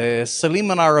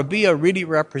 Salim and Arabia really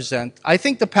represent, I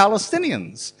think the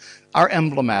Palestinians are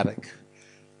emblematic.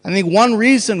 I think one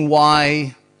reason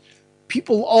why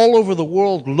people all over the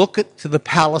world look to the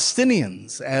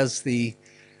Palestinians as the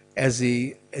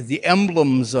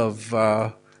emblems of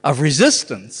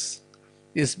resistance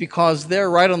is because they're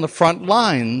right on the front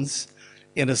lines,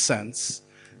 in a sense.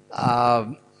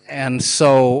 And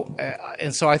so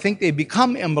I think they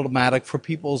become emblematic for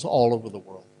peoples all over the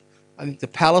world. I think the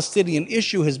Palestinian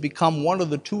issue has become one of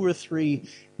the 2 or 3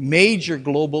 major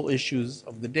global issues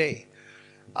of the day.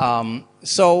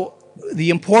 So the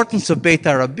importance of Beit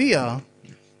Arabia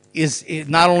is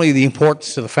not only the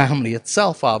importance to the family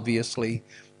itself, obviously,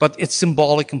 but its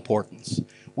symbolic importance.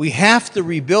 We have to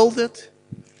rebuild it,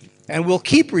 and we'll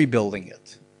keep rebuilding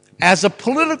it as a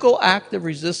political act of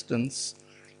resistance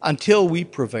until we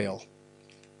prevail.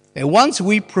 And once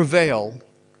we prevail,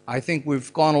 I think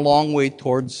we've gone a long way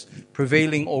towards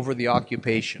prevailing over the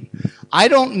occupation. I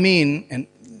don't mean, and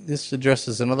this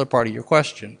addresses another part of your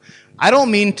question, I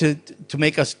don't mean to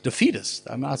make us defeatist.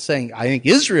 I'm not saying, I think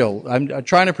Israel, I'm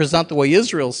trying to present the way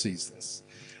Israel sees this.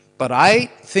 But I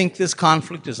think this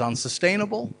conflict is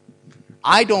unsustainable.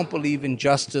 I don't believe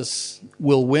injustice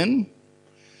will win.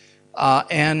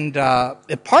 And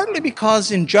partly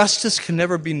because injustice can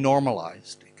never be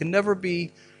normalized. It can never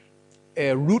be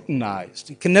routinized.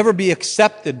 It can never be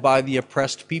accepted by the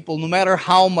oppressed people, no matter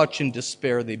how much in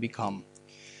despair they become.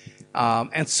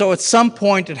 And so at some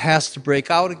point it has to break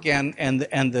out again, and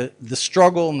the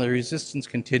struggle and the resistance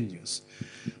continues.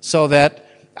 So that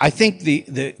I think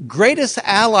the greatest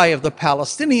ally of the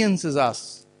Palestinians is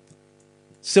us,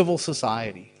 civil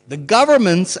society. The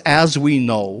governments, as we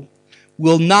know,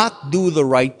 will not do the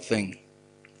right thing,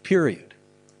 period.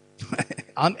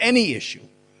 On any issue.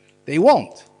 They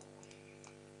won't.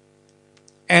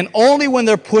 And only when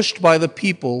they're pushed by the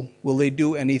people will they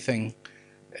do anything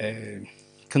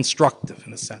constructive,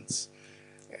 in a sense.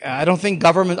 I think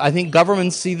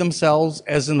governments see themselves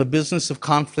as in the business of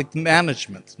conflict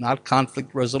management, not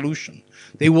conflict resolution.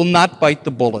 They will not bite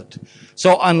the bullet.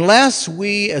 So unless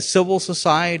we as civil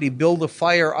society build a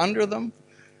fire under them,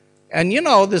 and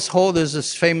there's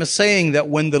this famous saying that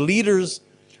when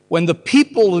the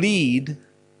people lead,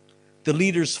 the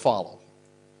leaders follow.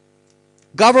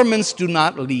 Governments do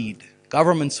not lead.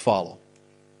 Governments follow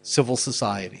civil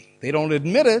society. They don't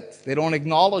admit it. They don't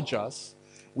acknowledge us.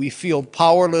 We feel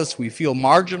powerless. We feel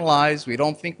marginalized. We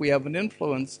don't think we have an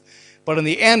influence. But in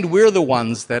the end, we're the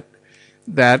ones that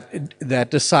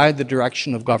decide the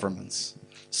direction of governments.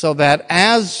 So that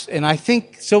and I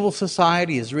think civil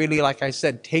society has really, like I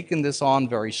said, taken this on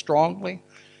very strongly.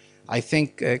 I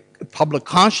think public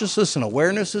consciousness and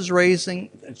awareness is raising.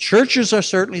 Churches are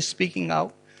certainly speaking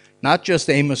out. Not just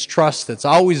Amos Trust, that's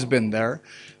always been there,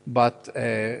 but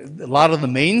a lot of the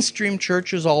mainstream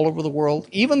churches all over the world,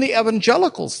 even the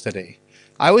evangelicals today.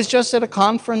 I was just at a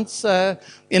conference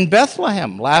in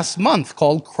Bethlehem last month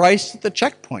called Christ at the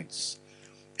Checkpoints.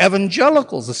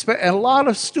 Evangelicals, and a lot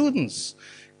of students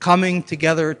coming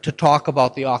together to talk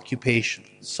about the occupation.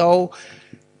 So,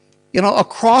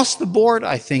 across the board,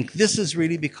 I think this has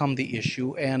really become the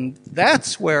issue, and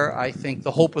that's where I think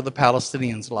the hope of the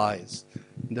Palestinians lies.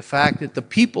 The fact that the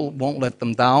people won't let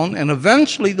them down, and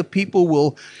eventually the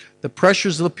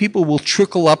pressures of the people will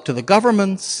trickle up to the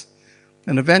governments,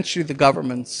 and eventually the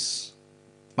governments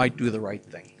might do the right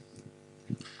thing.